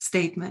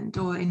statement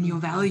or in your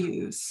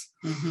values.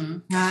 Mm-hmm.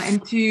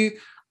 And to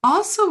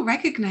also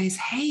recognize,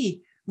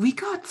 hey, we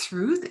got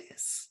through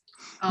this.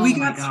 We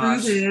got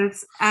through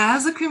this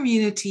as a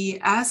community,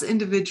 as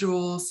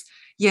individuals.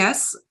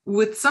 Yes,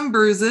 with some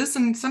bruises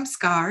and some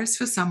scars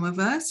for some of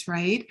us,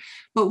 right?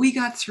 But we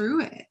got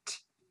through it.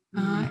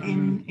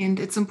 And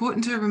it's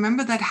important to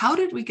remember that. How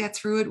did we get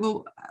through it?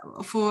 Well,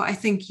 I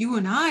think you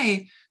and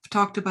I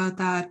talked about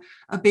that,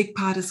 a big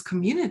part is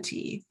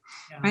community,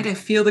 right? I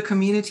feel the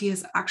community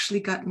has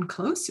actually gotten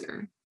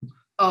closer.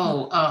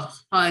 Oh,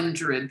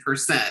 100%,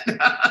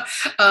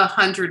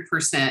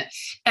 100%.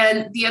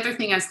 And the other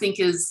thing I think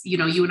is,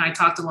 you and I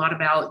talked a lot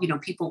about,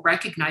 people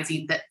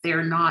recognizing that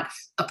they're not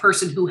a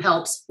person who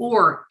helps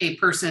or a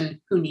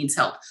person who needs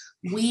help.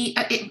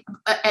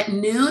 At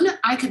noon,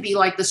 I could be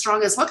like the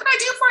strongest, what can I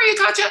do for you,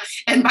 Katja?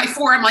 And by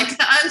 4, I'm like,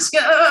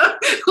 Katja,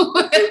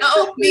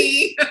 help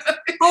me.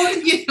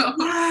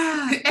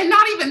 And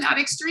not even that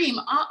extreme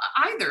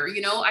either.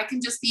 I can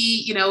just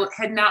be,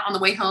 heading out on the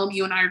way home.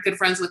 You and I are good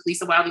friends with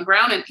Lisa Wilding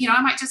Brown. And,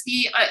 I might just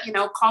be,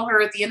 call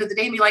her at the end of the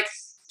day and be like,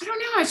 I don't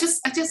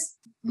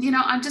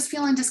know. I'm just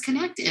feeling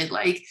disconnected.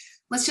 Like,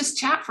 let's just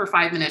chat for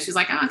 5 minutes. She's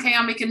like, oh, okay,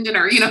 I'm making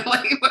dinner,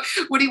 like,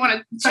 what do you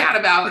want to chat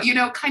about,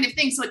 kind of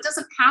thing. So it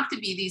doesn't have to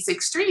be these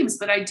extremes,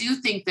 but I do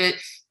think that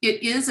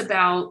it is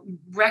about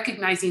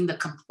recognizing the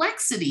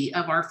complexity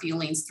of our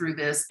feelings through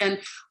this. And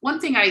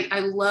one thing I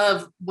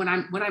love when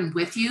I'm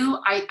with you,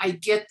 I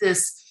get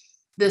this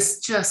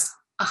just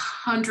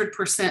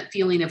 100%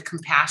 feeling of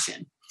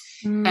compassion.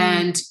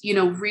 And,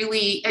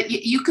 really,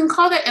 you can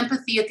call that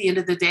empathy at the end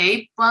of the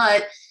day,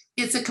 but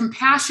it's a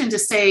compassion to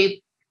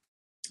say,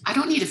 I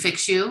don't need to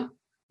fix you.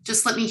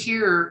 Just let me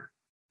hear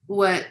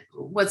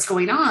what's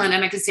going on.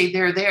 And I can say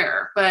they're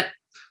there, but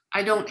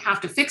I don't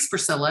have to fix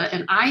Priscilla.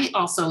 And I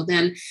also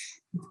then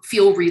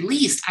feel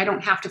released. I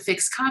don't have to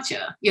fix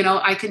Katja.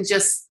 I can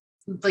just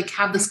like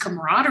have this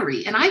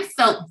camaraderie. And I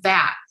felt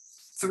that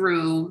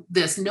through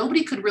this.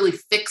 Nobody could really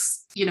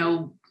fix,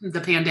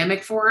 the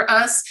pandemic for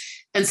us.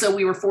 And so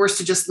we were forced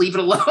to just leave it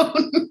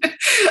alone,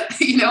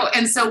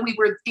 and so we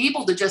were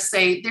able to just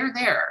say, they're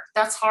there.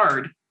 That's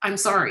hard. I'm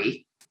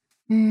sorry.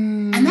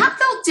 And that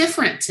felt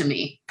different to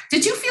me.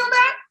 Did you feel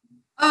that?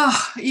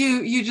 Oh,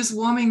 you just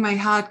warming my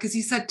heart, because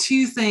you said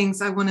two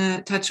things I want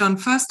to touch on.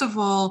 First of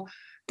all,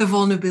 the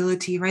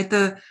vulnerability, right?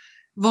 The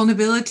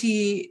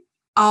vulnerability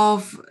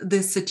of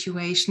this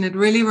situation. It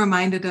really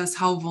reminded us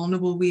how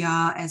vulnerable we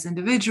are as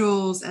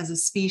individuals, as a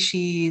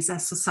species,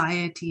 as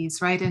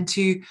societies, right? And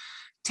to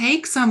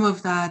take some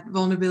of that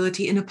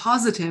vulnerability in a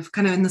positive,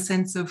 kind of in the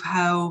sense of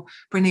how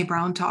Brene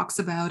Brown talks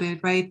about it,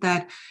 right?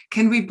 That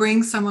can we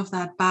bring some of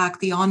that back,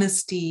 the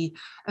honesty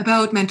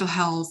about mental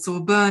health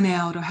or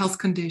burnout or health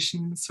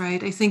conditions,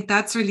 right? I think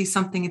that's really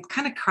something, it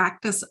kind of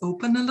cracked us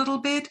open a little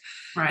bit.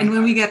 Right. And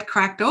when we get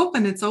cracked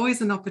open, it's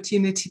always an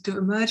opportunity to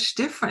emerge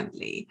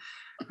differently,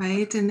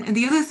 right? And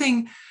the other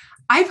thing,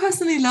 I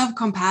personally love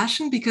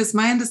compassion, because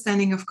my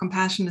understanding of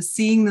compassion is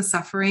seeing the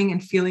suffering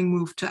and feeling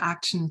moved to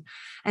action.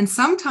 And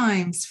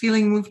sometimes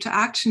feeling moved to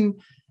action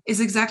is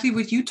exactly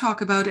what you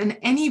talk about. And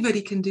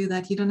anybody can do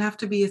that. You don't have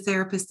to be a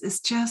therapist. It's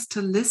just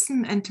to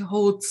listen and to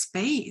hold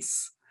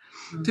space,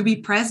 to be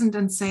present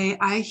and say,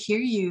 I hear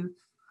you.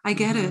 I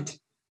get it.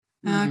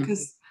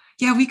 Because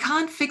we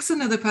can't fix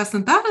another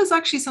person. That is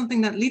actually something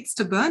that leads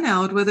to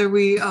burnout, whether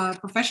we are a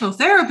professional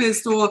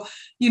therapist or,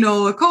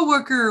 a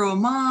coworker or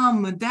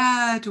mom, a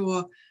dad,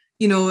 or,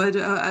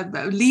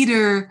 a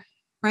leader,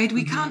 right?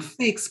 We can't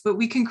fix, but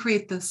we can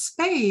create the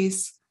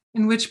space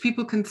in which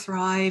people can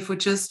thrive or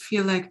just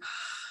feel like,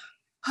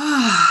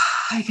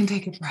 I can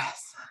take a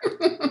breath.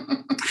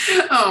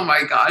 Oh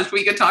my gosh,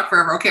 we could talk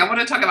forever. Okay, I want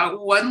to talk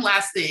about one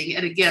last thing.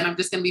 And again, I'm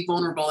just going to be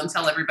vulnerable and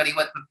tell everybody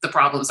what the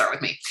problems are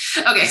with me.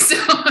 Okay, so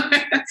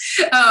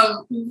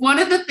one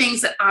of the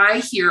things that I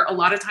hear a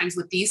lot of times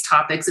with these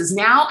topics is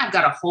now I've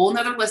got a whole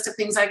nother list of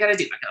things I got to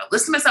do. I got to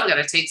listen to myself. I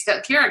got to take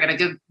care. I got to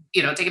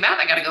go, take a bath.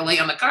 I got to go lay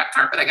on the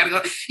carpet. I got to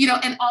go,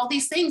 and all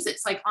these things.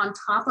 It's like on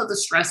top of the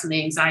stress and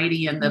the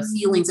anxiety and the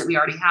feelings that we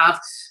already have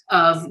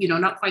of,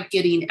 not quite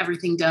getting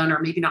everything done, or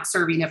maybe not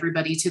serving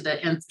everybody to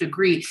the nth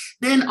degree.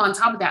 Then on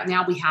top of that,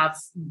 now we have,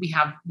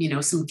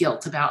 some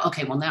guilt about,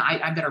 okay, well now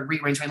I better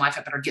rearrange my life.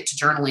 I better get to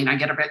journaling. I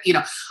get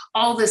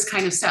all this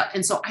kind of stuff.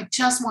 And so I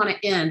just want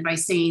to end by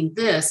saying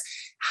this: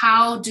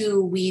 how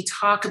do we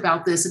talk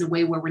about this in a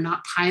way where we're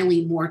not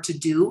piling more to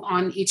do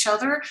on each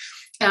other?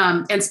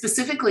 And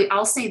specifically,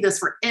 I'll say this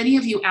for any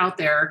of you out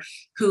there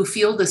who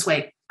feel this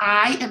way.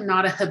 I am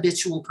not a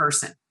habitual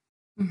person.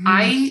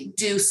 I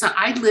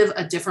live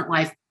a different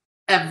life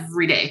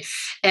every day.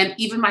 And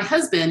even my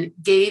husband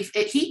gave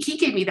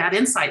me that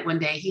insight one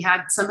day.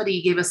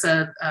 Somebody gave us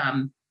a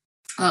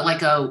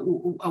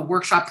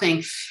workshop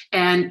thing.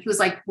 And he was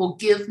like, well,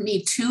 give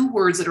me 2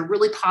 words that are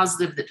really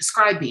positive that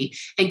describe me,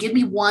 and give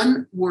me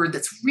 1 word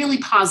that's really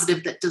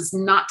positive that does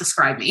not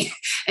describe me.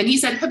 And he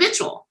said,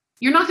 habitual.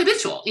 You're not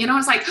habitual. I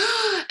was like,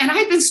 and I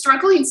had been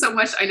struggling so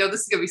much. I know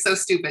this is going to be so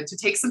stupid, to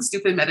take some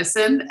stupid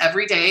medicine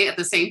every day at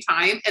the same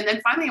time. And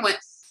then finally I went,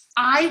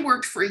 I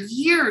worked for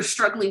years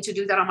struggling to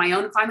do that on my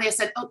own. And finally I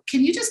said, oh,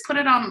 can you just put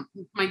it on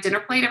my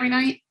dinner plate every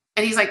night?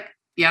 And he's like,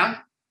 yeah.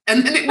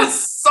 And then it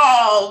was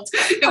solved.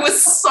 It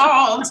was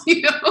solved,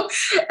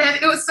 and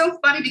it was so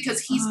funny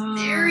because he's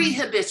very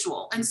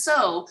habitual. And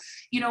so,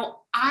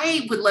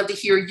 I would love to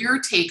hear your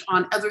take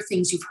on other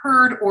things you've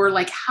heard, or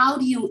like, how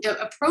do you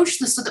approach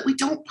this so that we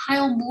don't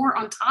pile more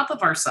on top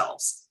of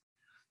ourselves?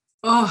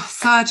 Oh,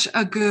 such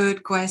a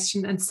good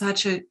question, and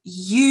such a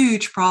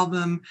huge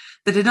problem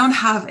that I don't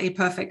have a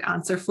perfect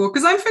answer for,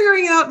 because I'm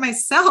figuring it out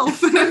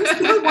myself and I'm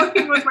still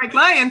working with my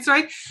clients,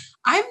 right?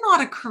 I'm not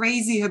a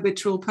crazy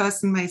habitual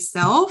person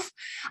myself.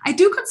 I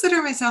do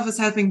consider myself as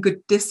having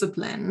good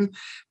discipline,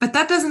 but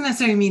that doesn't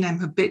necessarily mean I'm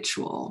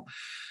habitual,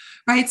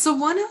 right? So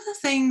one of the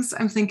things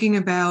I'm thinking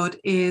about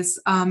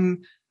is, a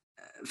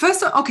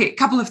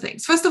couple of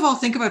things. First of all,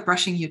 think about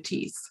brushing your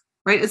teeth,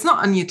 right? It's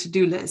not on your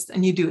to-do list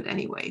and you do it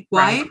anyway.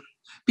 Why? Right.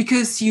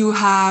 Because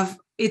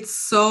it's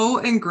so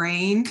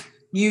ingrained,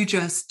 you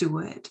just do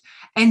it.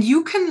 And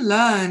you can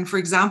learn, for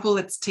example,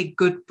 let's take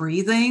good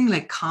breathing,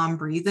 like calm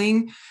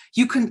breathing.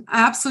 You can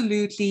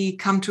absolutely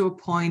come to a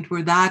point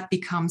where that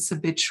becomes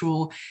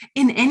habitual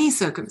in any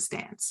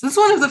circumstance. That's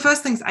one of the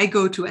first things I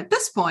go to at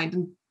this point.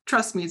 And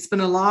trust me, it's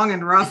been a long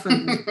and rough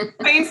and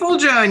painful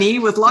journey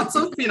with lots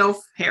of,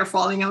 hair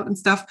falling out and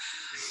stuff,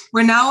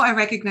 where now I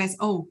recognize,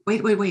 oh,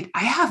 wait,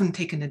 I haven't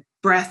taken a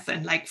breath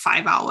in like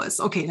 5 hours.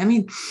 Okay, let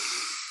me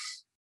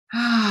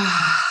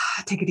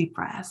take a deep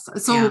breath.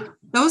 So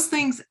those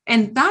things,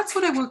 and that's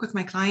what I work with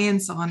my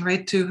clients on,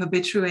 right? To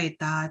habituate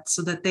that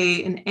so that they,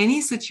 in any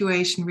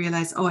situation,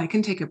 realize, oh, I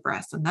can take a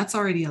breath, and that's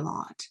already a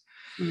lot.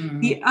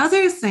 The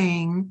other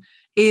thing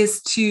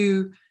is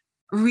to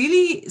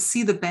really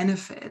see the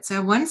benefits.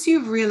 And once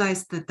you've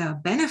realized that there are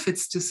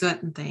benefits to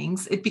certain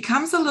things, it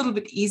becomes a little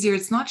bit easier.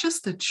 It's not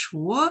just a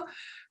chore,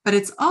 but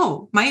it's,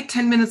 my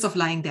 10 minutes of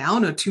lying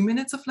down or 2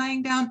 minutes of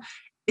lying down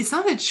it's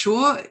not that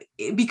sure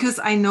because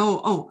I know,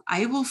 oh,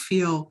 I will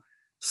feel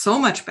so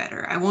much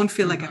better. I won't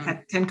feel like I've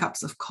had 10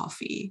 cups of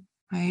coffee,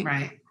 right?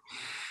 Right.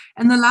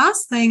 And the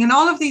last thing, and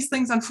all of these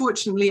things,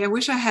 unfortunately, I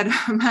wish I had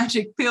a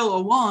magic pill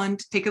or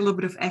wand, take a little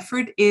bit of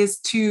effort, is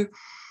to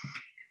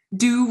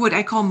do what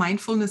I call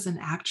mindfulness in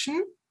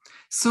action.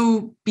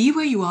 So be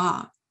where you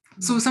are.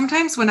 So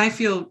sometimes when I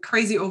feel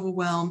crazy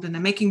overwhelmed and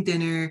I'm making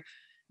dinner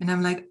and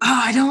I'm like,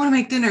 oh, I don't want to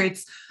make dinner.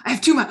 I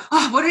have too much.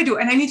 Oh, what do I do?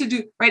 And I need to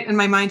do, right? And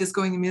my mind is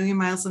going a million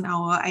miles an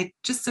hour. I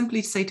just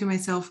simply say to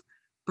myself,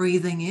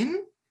 breathing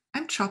in,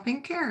 I'm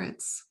chopping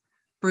carrots.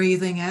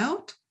 Breathing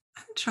out,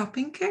 I'm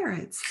chopping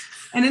carrots.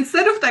 And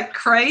instead of that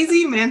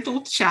crazy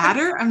mental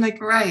chatter, I'm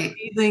like, right.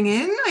 Breathing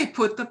in, I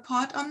put the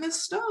pot on the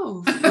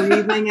stove.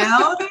 Breathing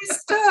out, I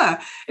stir.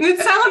 And it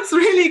sounds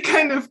really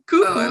kind of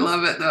cool. Oh, I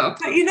love it though.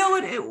 But you know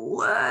what? It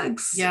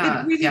works.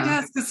 Yeah, it really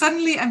does. Because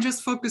suddenly I'm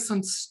just focused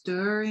on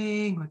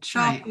stirring or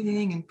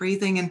chopping and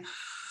breathing. And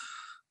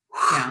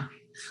yeah.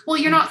 Well,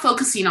 you're not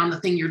focusing on the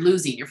thing you're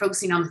losing. You're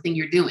focusing on the thing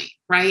you're doing,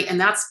 right? And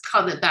that's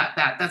how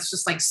that's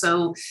just like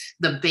so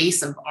the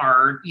base of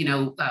our,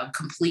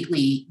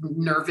 completely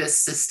nervous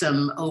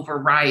system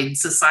override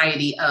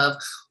society of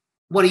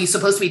what are you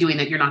supposed to be doing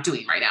that you're not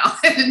doing right now?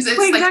 It's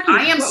exactly. Like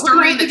I am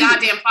stirring the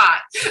goddamn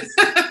pot.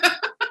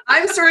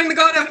 I'm stirring the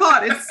goddamn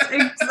pot. It's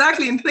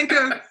exactly. And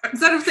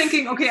instead of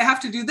thinking, okay, I have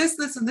to do this,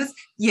 this, and this.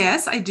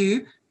 Yes, I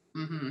do.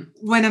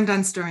 When I'm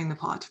done stirring the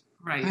pot.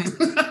 Right.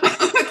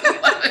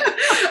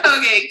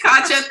 Okay,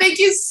 Katja, thank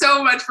you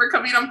so much for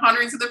coming on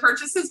Ponderings of the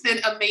Perch. This has been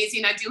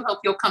amazing. I do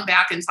hope you'll come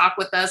back and talk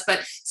with us.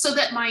 But so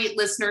that my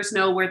listeners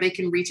know where they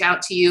can reach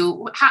out to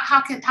you,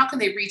 how can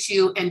they reach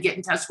you and get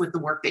in touch with the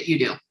work that you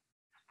do?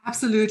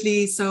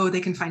 Absolutely. So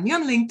they can find me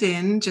on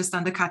LinkedIn, just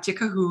under Katja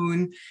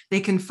Cahoon. They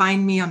can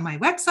find me on my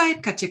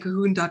website,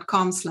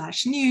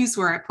 katjacahoon.com/news,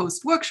 where I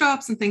post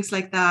workshops and things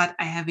like that.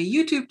 I have a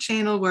YouTube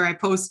channel where I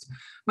post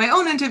my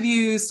own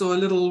interviews or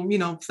little,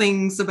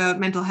 things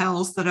about mental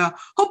health that are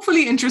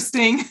hopefully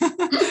interesting.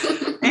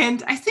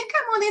 And I think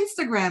I'm on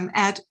Instagram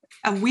at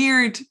a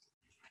weird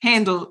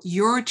handle,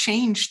 Your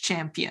Change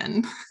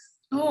Champion.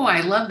 Oh,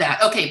 I love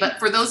that. Okay, but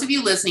for those of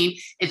you listening,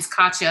 it's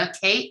Katja,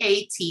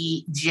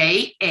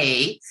 Katja,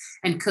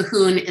 and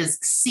Cahoon is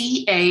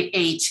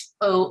Cahoon.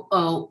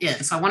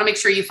 So I want to make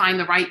sure you find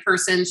the right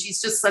person. She's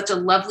just such a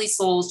lovely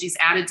soul. She's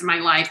added to my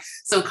life.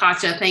 So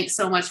Katja, thanks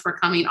so much for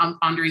coming on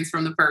Ponderings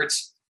from the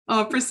Perch.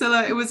 Oh,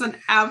 Priscilla, it was an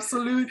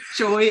absolute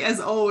joy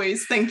as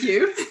always. Thank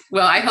you.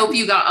 Well, I hope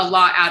you got a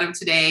lot out of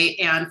today.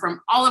 And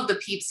from all of the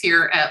peeps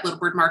here at Little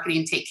Bird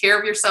Marketing, take care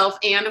of yourself.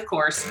 And of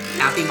course,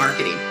 happy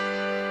marketing.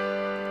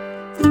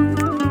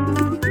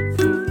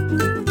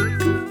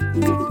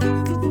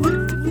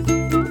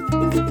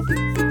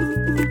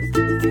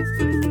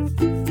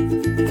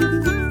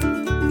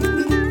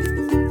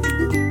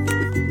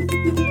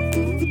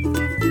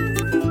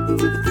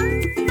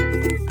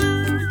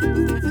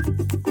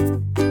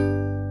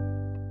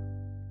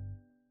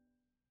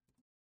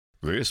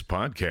 This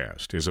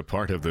podcast is a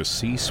part of the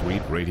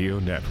C-Suite Radio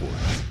Network.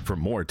 For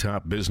more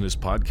top business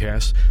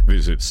podcasts,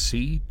 visit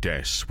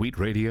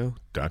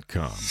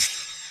c-suiteradio.com.